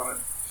person up on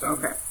it. So.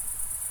 Okay.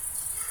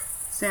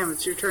 Sam,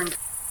 it's your turn.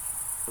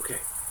 Okay.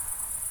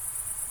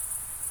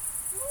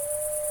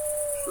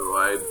 So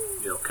I,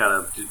 kind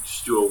of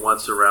just do a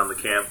once around the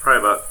camp, probably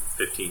about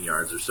 15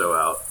 yards or so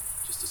out,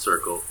 just a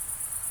circle.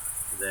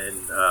 And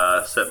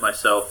then set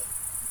myself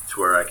to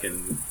where I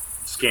can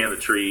scan the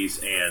trees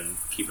and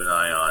keep an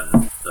eye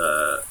on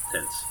the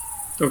tents.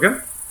 Okay.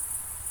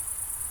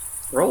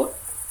 Roll it.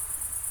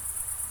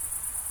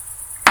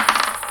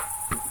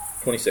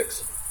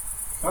 26.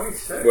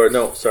 26. Or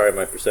no, sorry,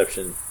 my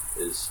perception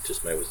is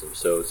just my wisdom,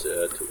 so it's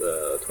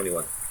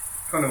 21.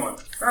 21.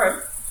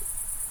 Alright.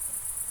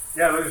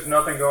 Yeah, there's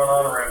nothing going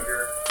on around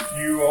here.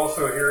 You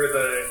also hear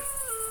the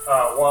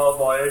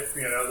wildlife,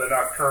 the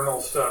nocturnal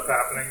stuff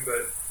happening,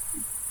 but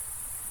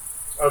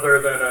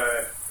other than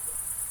a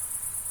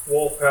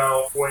wolf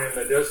howl way in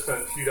the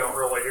distance, you don't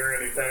really hear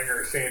anything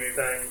or see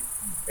anything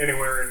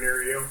anywhere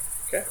near you.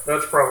 Okay.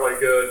 That's probably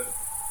good.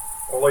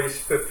 At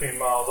least 15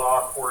 miles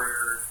off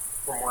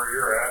from where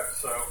you're at,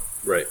 so.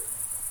 Right.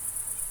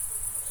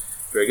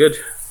 Very good.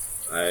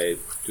 I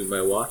do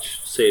my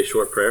watch, say a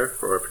short prayer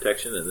for our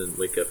protection, and then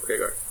wake up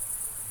Kragar.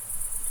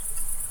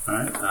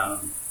 Alright,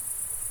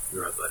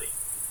 You're up, buddy.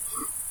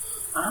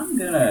 I'm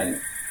gonna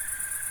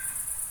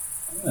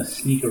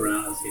sneak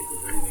around and see if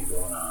there's anything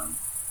going on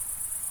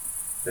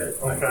that is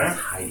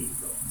hiding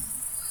from me.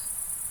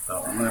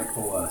 So I'm gonna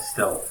pull a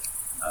stealth.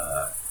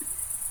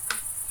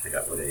 Check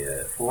out what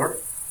a 4.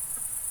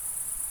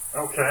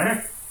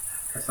 Okay.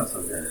 That's not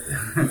so good.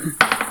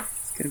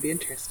 It's going to be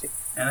interesting.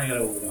 And I got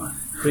a 1.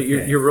 But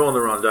you're rolling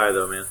the wrong die,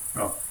 though, man.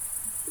 Oh.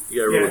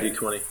 You gotta roll a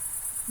d20.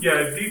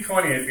 Yeah,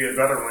 D20 would be a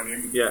better one. You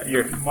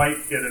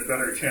might get a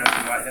better chance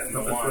of not hitting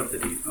the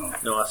one.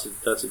 No, that's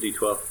a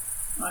d12.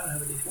 I don't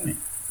have a d20.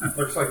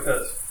 Looks like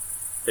this.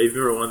 Have you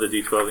ever rolled the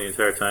d12 the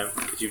entire time?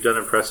 Because you've done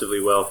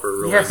impressively well for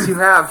rolling Yes, you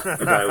have.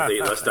 a die with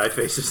 8 less die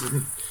faces.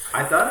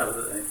 I thought I was.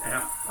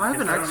 I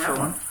have an extra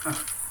one.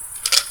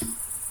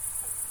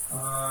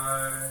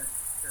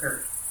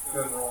 Here, go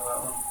ahead and roll that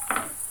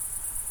one.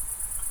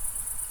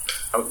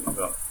 Oh,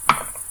 go.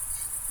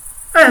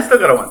 I still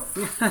got a 1.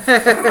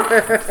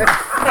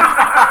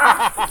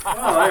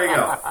 Oh, there you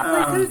go.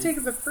 I could have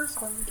taken the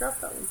first one and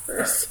dropped that one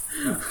first.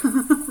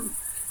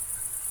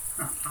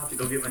 I'll have to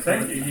go get my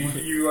Thank you.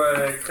 You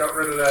got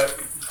rid of that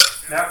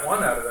nat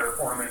 1 out of there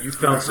for me. You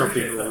found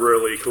something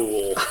really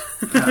cool.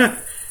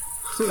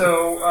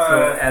 So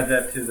add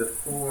that to the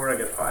 4, I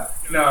get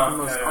 5. No. The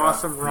most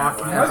awesome rock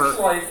Much ever.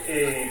 like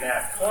a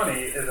nat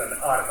 20 is an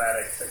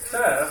automatic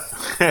success,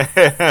 A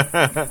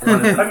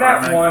a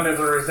nat 1 is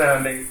a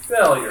resounding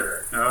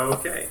failure.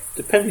 Okay.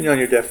 Depending on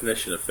your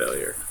definition of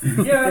failure.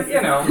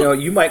 Yeah,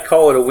 You might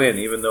call it a win,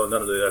 even though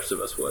none of the rest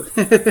of us would.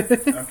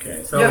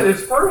 Okay. So yeah,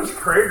 as far as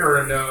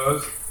Krager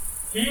knows,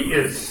 he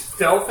is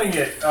stealthing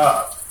it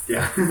up.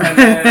 yeah. And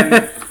then,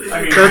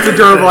 That's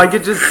adorable. I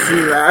could just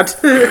see that.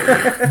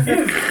 He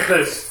is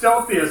the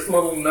stealthiest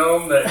little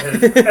gnome that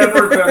has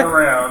ever been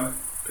around.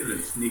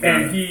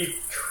 And he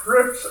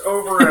trips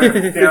over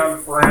a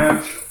down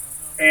branch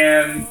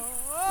and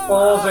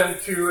falls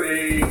into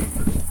a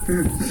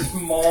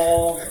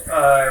small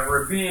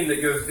ravine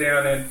that goes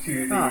down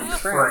into the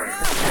spring.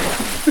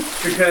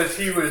 Because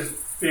he was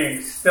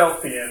being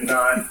stealthy and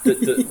not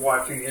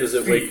watching his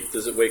feet.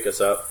 Does it wake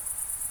us up?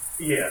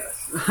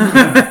 Yes.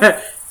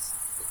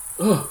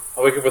 I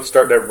wake up with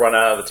starting to run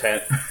out of the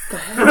tent.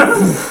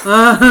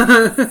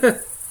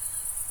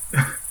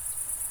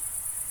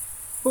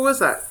 Who was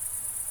that?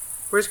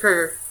 Where's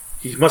Krieger?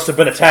 He must have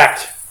been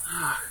attacked.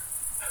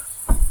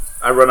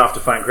 I run off to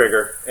find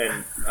Krieger,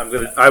 and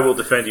I will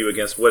defend you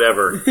against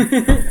whatever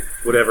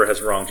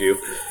has wronged you.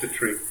 The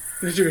tree.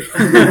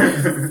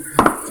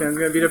 Sam's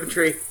gonna beat up a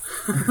tree.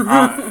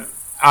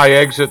 I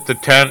exit the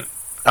tent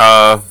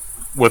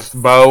with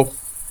Bo,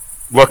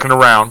 looking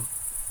around.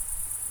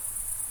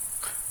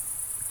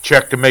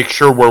 Check to make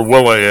sure where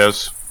Willa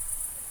is.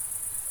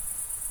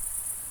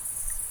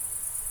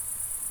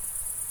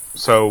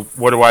 So,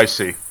 what do I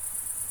see?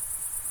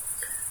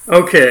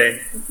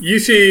 Okay, you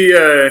see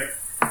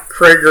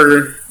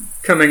Krieger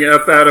coming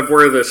up out of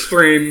where the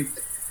stream,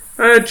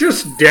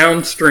 just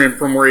downstream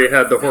from where you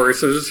had the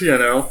horses,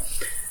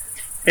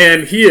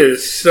 and he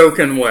is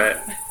soaking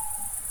wet.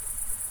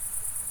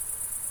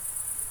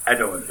 I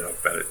don't want to talk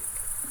about it.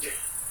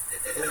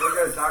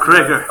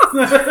 Krieger,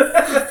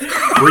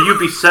 were you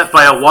beset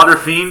by a water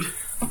fiend?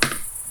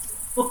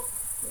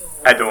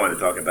 I don't want to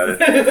talk about it.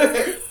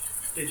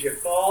 Did you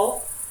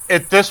fall?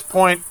 At this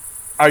point,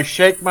 I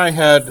shake my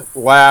head,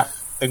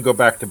 laugh, and go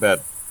back to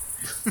bed.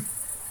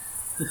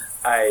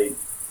 I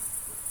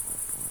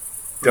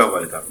don't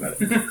want to talk about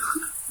it.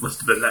 Must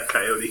have been that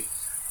coyote.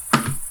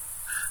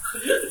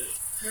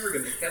 Never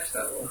gonna catch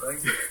that little thing.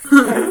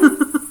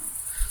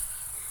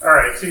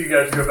 Alright, so you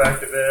guys go back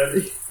to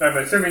bed. I'm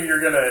assuming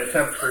you're going to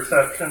attempt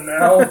perception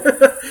now. I'm going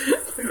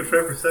to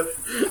try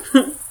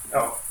perception.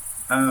 Oh.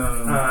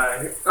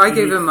 I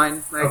gave him my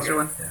extra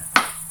one.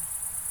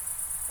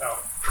 Oh.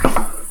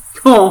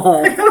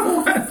 Oh.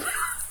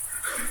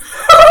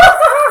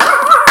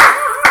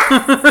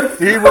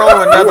 Did he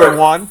roll another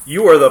one?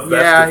 You are the best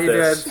Yeah, at he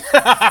this. did.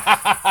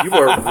 You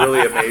are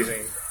really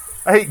amazing.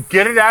 Hey,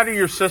 get it out of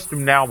your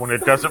system now when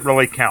it doesn't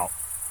really count.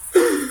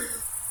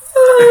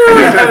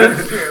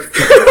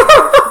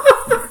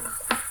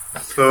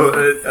 So,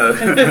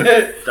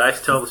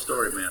 Dice tell the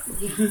story, man.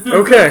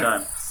 Okay.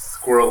 Time.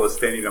 squirrel is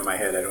standing on my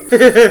head. I don't.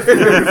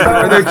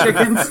 Are there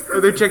chickens?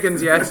 Are there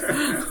chickens yet?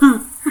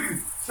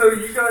 So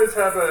you guys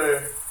have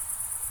a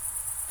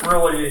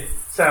really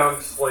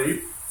sound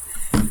sleep,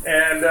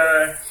 and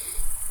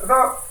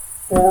about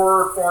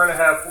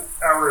 4.5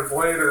 hours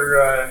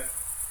later,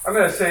 I'm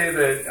going to say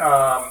that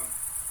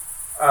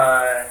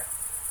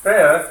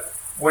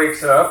Beth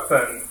wakes up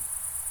and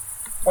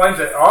finds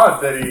it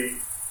odd that he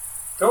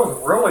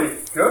feels really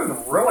good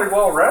and really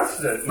well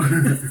rested.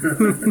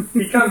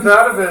 He comes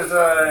out of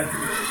the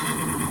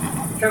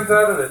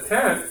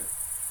tent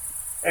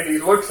and he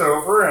looks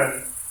over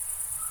and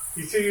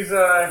he sees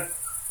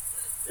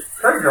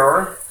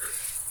Krieger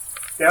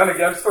down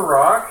against the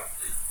rock,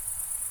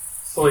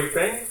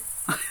 sleeping,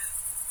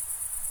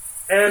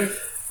 and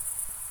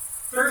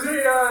there's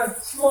a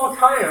small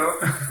coyote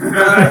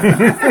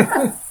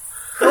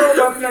curled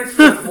up next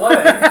to his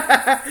leg.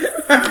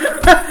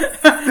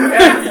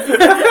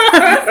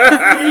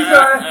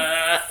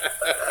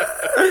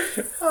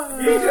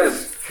 And he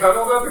just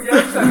cuddled up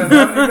against him and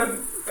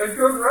having a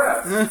good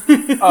rest.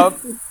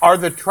 Are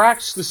the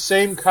tracks the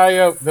same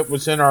coyote that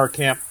was in our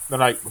camp the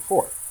night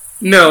before?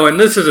 No, and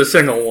this is a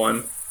single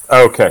one.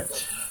 Okay.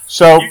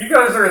 So You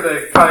guys are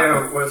the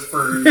coyote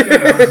whisperers.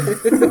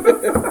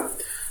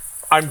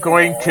 I'm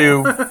going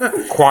to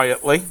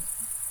quietly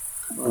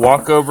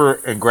walk over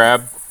and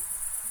grab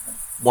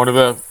one of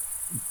the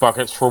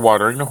buckets for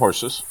watering the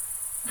horses.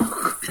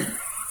 I'm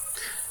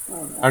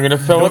going to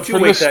fill it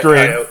from the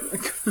stream,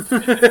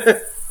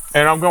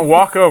 and I'm going to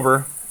walk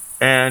over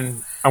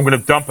and I'm going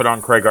to dump it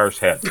on Krieger's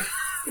head.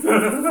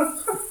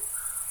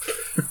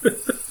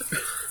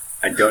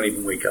 I don't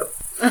even wake up.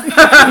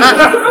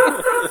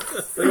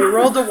 Well, you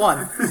rolled a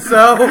 1,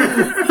 so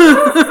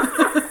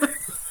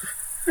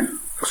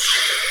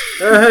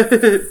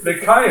The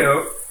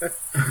coyote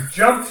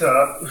jumps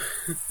up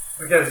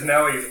because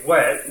now he's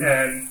wet,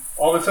 and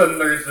all of a sudden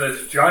there's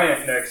this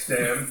giant next to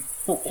him.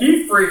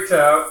 He freaks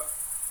out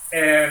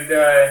and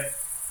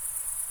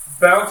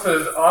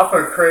bounces off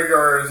of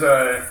Krieger's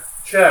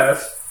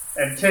chest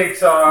and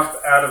takes off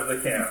out of the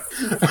camp.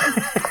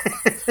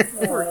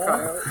 poor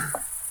coyote.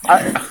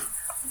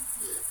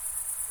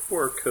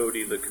 Poor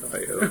Cody the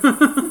coyote.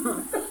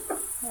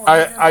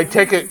 I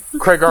take it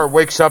Krieger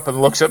wakes up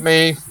and looks at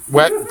me,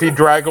 wet,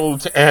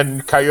 bedraggled,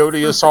 and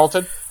coyote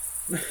assaulted.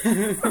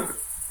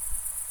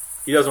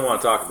 He doesn't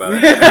want to talk about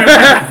it.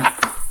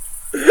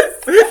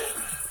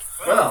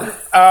 Well,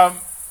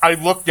 I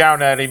look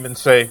down at him and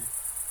say,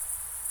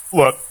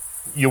 look,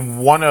 you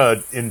want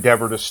to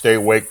endeavor to stay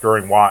awake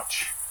during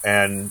watch,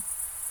 and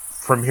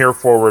from here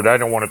forward, I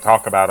don't want to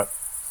talk about it.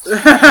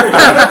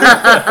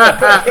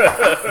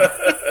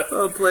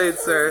 Well played,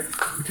 sir.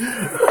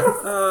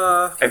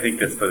 I think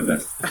that's for the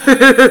best.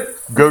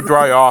 Go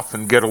dry off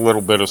and get a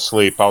little bit of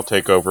sleep. I'll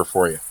take over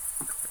for you.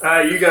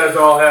 You guys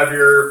all have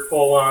your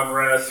full-on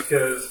rest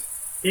because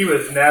he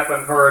was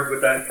napping hard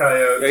with that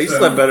coyote. Yeah, he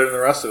slept better than the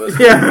rest of us.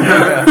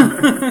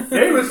 Yeah,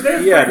 he was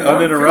staying He had pretty long,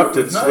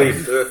 uninterrupted too. It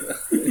was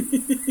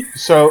sleep.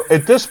 nice. So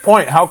at this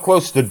point, how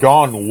close to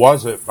dawn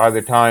was it by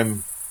the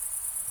time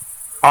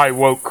I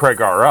woke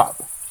Kregar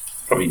up?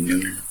 Probably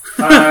noon.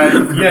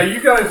 Yeah,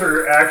 you guys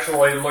are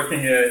actually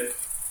looking at,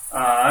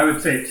 I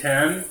would say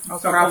 10, Oh,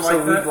 something perhaps like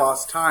we've that.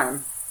 lost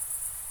time.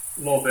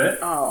 A little bit.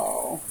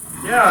 Oh,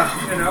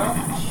 Yeah, you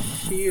know.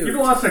 cute. You've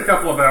lost a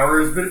couple of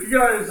hours, but if you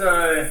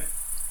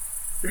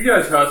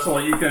guys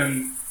hustle, you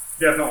can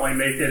definitely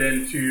make it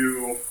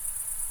into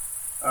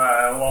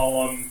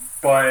Lalum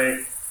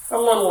by a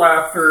little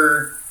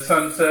after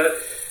sunset.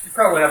 You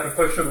probably have to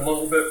push it a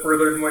little bit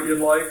further than what you'd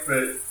like,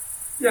 but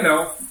you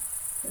know,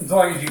 as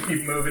long as you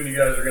keep moving, you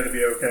guys are going to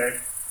be okay.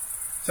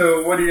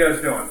 So, what are you guys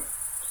doing?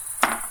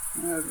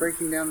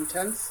 Breaking down the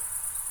tents.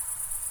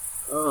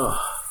 Oh,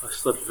 I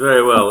slept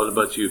very well. What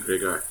about you,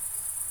 Kregar?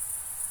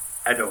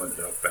 I don't want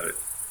to talk about it.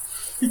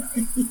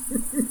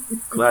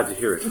 Glad to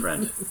hear it,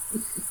 friend.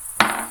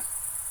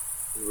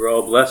 We were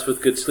all blessed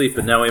with good sleep,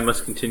 and now we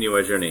must continue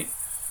our journey.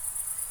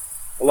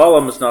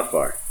 Alalam is not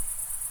far.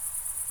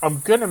 I'm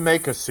going to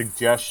make a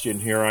suggestion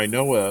here. I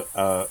know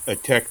a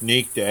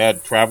technique to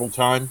add travel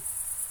time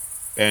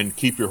and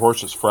keep your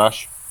horses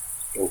fresh,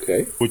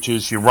 Okay. which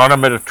is you run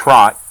them at a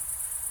trot,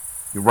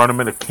 you run them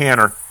in a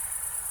canter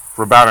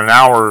for about an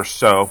hour or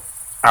so,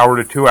 hour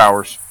to 2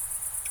 hours,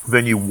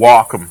 then you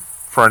walk them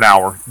for an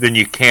hour, then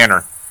you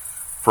canter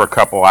for a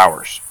couple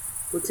hours.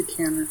 What's a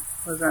canner?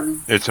 What does that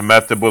mean? It's a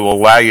method that will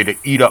allow you to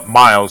eat up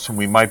miles, and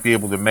we might be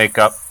able to make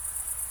up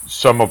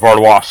some of our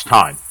lost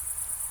time.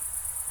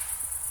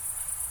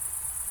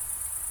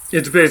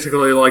 It's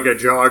basically like a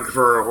jog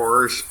for a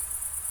horse.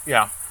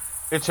 Yeah,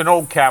 it's an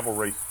old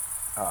cavalry.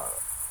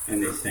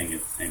 And they sing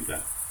at the same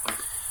time.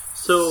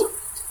 So,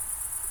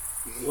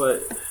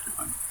 what?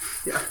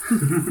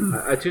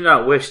 I do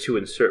not wish to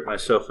insert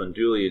myself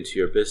unduly into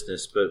your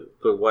business,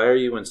 but why are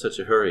you in such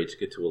a hurry to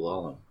get to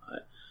Alalam?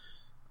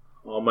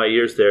 All my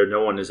years there,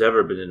 no one has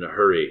ever been in a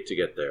hurry to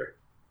get there.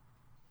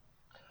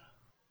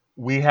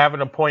 We have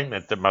an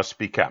appointment that must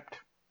be kept.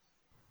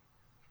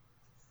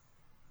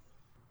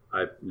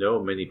 I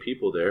know many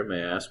people there.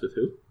 May I ask with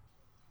who?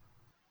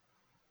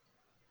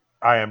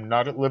 I am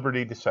not at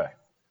liberty to say.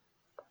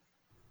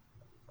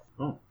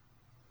 Oh.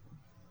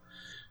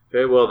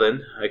 Very well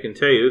then. I can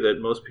tell you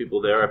that most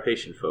people there are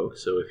patient folk,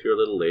 so if you're a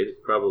little late,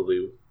 it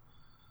probably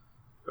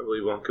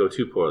won't go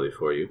too poorly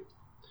for you.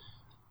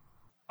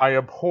 I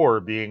abhor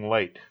being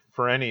late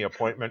for any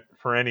appointment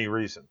for any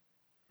reason.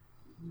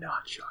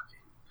 Not shocking.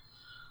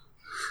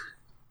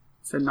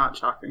 So not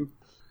shocking.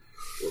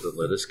 Well, then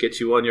let us get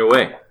you on your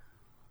way.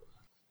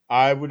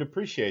 I would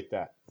appreciate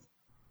that.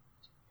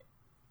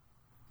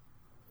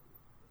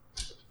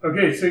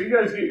 Okay, so you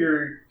guys get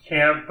your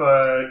camp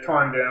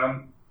torn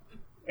down,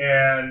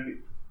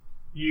 and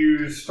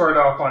you start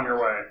off on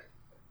your way.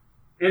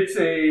 It's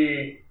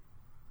a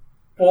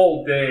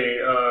full day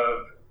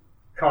of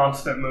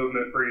constant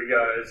movement for you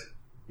guys.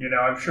 You know,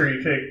 I'm sure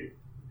you take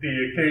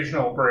the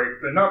occasional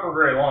break, but not for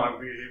very long,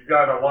 because you've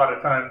got a lot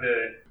of time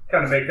to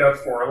kind of make up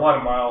for, a lot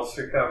of miles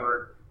to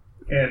cover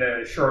in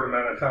a short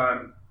amount of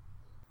time.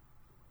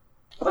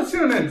 Let's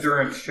do an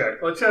endurance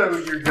check. Let's see how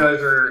you guys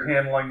are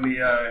handling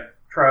the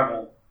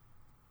travel.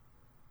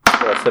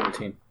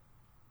 17.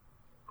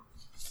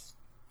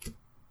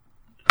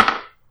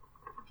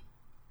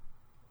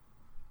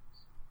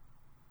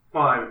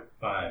 Five.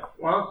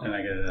 Well, And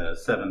I get a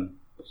 7.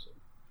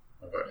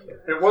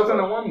 it wasn't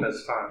a 1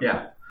 this time.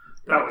 Yeah.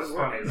 That was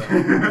funny,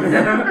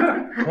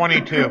 though.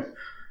 22.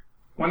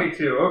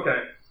 22,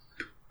 okay.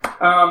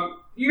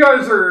 You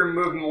guys are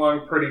moving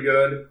along pretty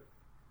good.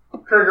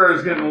 Krieger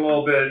is getting a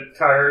little bit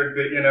tired,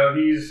 but, you know,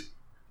 he's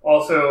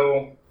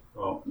also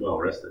Well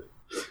rested.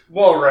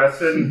 well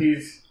rested, and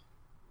he's...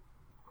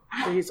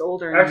 So he's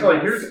older. Actually,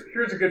 and he has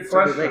here's a good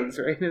sturdy question. legs,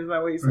 right? Isn't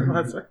that what you said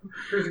last time?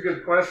 Here's a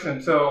good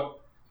question. So,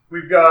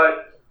 we've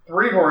got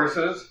 3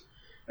 horses,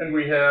 and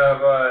we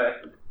have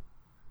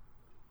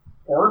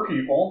 4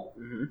 people.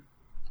 Mm-hmm.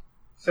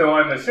 So,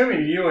 I'm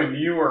assuming you and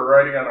you are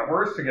riding on a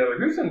horse together.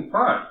 Who's in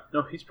front?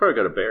 No, he's probably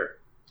got a bear.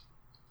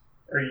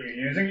 Are you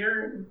using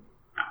your...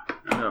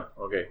 No,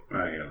 okay.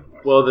 Yeah.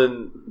 Well,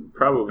 then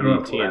probably I don't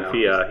know T and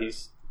Fia.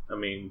 He's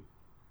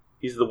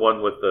the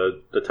one with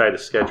the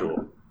tightest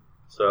schedule.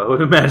 So I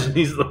would imagine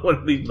he's the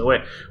one leading the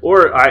way.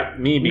 Or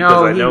me, because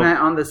No, I he know. meant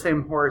on the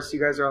same horse. You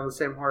guys are on the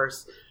same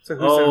horse. So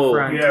who's Oh, in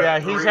front? yeah. Yeah,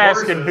 he's 3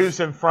 asking horses. who's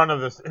in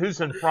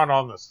front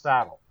on the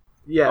saddle.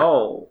 Yeah.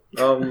 Oh,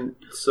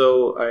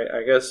 so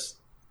I guess,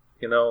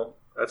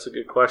 that's a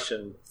good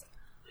question.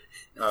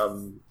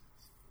 Well,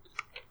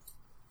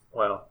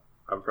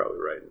 I'm probably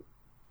riding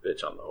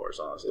bitch on the horse,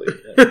 honestly.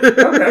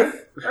 Okay,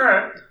 all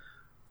right.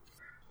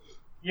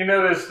 You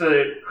notice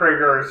that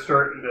Kragar is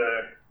starting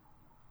to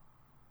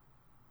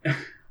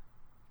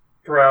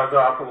drowse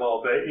off a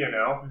little bit, you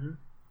know. Mm-hmm.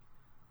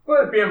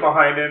 But being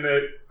behind him,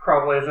 it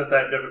probably isn't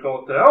that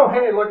difficult to, oh,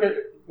 hey, look at...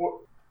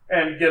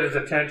 And get his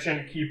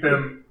attention, keep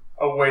him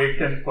awake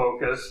and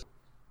focused.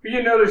 But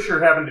you notice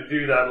you're having to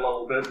do that a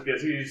little bit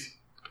because he's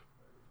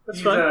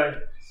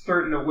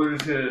starting to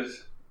lose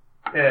his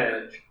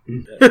edge.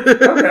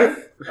 Okay.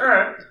 All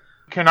right.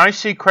 Can I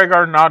see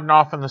Craigar nodding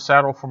off in the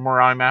saddle from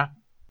where I'm at?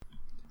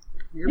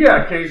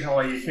 Yeah,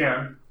 occasionally you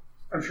can.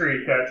 I'm sure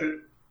you catch it.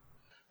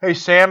 Hey,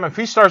 Sam, if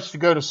he starts to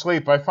go to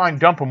sleep, I find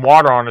dumping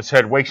water on his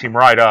head wakes him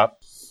right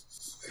up.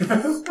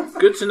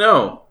 Good to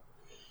know.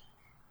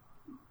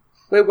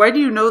 Wait, why do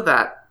you know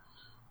that?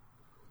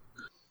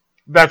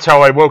 That's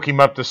how I woke him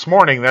up this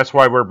morning. That's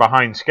why we're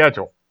behind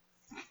schedule.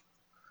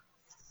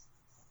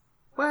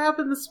 What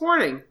happened this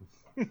morning?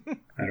 How do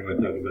I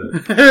talk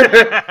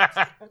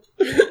about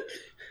it?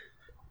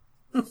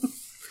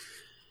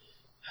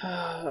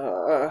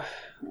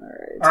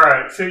 All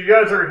right, so you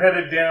guys are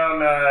headed down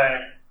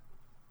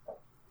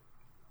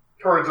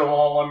towards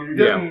Alalum. You're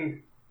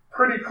getting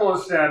pretty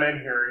close down in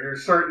here. You're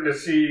starting to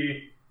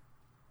see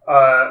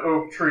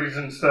oak trees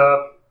and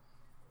stuff.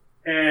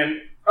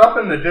 And up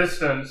in the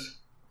distance,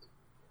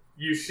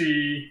 you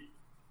see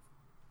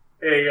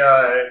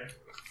a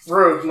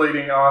road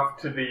leading off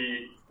to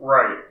the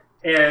right.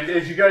 And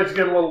as you guys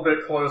get a little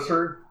bit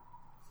closer,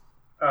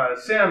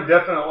 Sam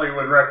definitely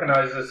would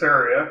recognize this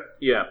area.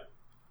 Yeah.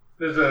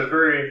 This is a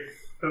very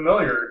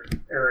familiar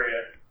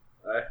area.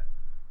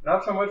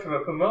 Not so much of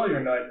a familiar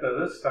night,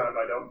 though, this time,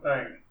 I don't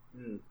think.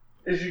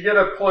 As you get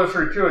up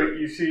closer to it,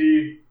 you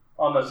see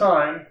on the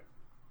sign,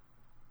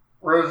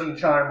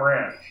 Rosenchime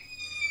Ranch.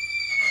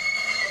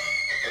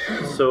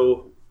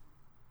 So,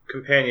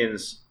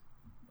 companions,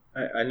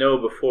 I know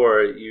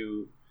before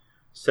you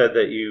said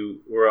that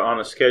you were on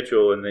a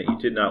schedule and that you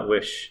did not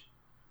wish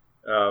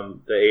the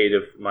aid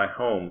of my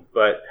home.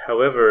 But,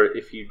 however,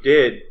 if you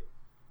did,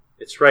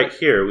 it's right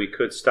here. We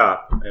could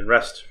stop and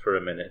rest for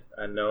a minute.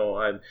 I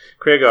know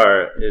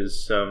Craigar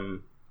is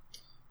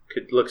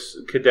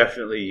could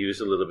definitely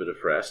use a little bit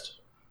of rest,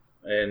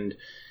 and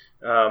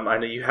I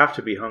know you have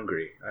to be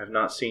hungry. I have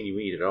not seen you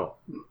eat at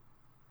all.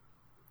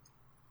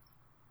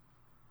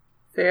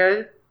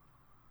 Fed?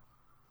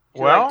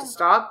 Would you like to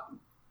stop?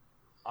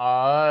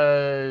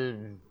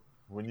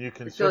 When you I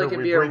consider feel like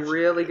it'd be a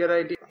really good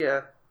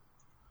idea.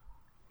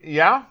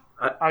 Yeah,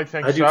 I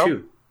think I so. do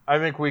too. I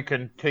think we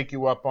can take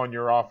you up on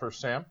your offer,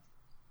 Sam.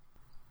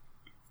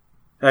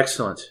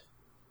 Excellent.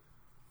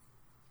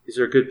 These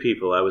are good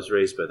people. I was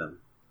raised by them.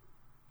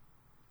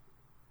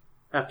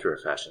 After a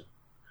fashion.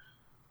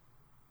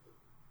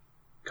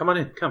 Come on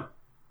in, come.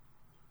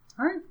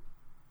 All right.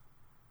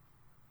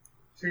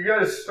 So you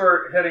guys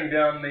start heading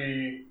down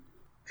the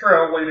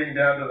trail leading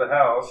down to the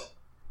house.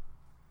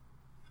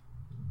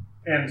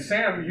 And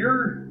Sam,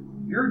 your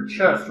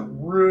chest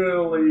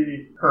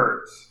really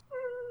hurts.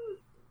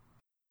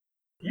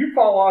 You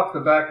fall off the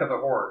back of the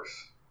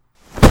horse.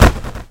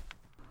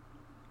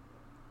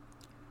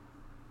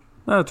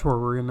 That's where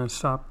we're going to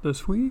stop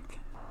this week.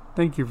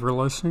 Thank you for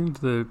listening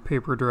to the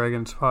Paper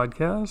Dragons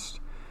podcast.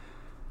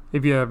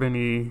 If you have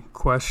any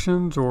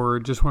questions or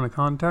just want to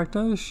contact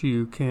us,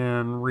 you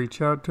can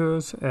reach out to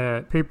us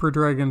at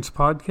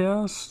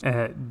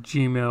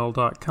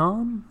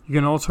paperdragonspodcast@gmail.com. You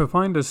can also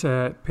find us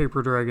at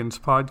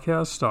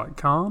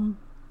paperdragonspodcast.com.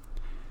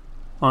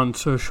 On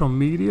social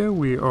media,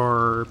 we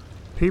are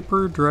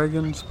Paper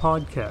Dragons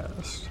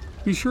Podcast.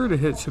 Be sure to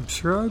hit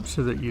subscribe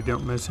so that you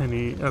don't miss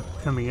any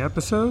upcoming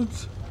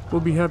episodes.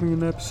 We'll be having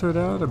an episode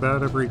out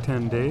about every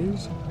 10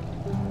 days.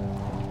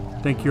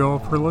 Thank you all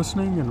for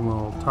listening, and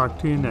we'll talk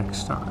to you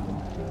next time.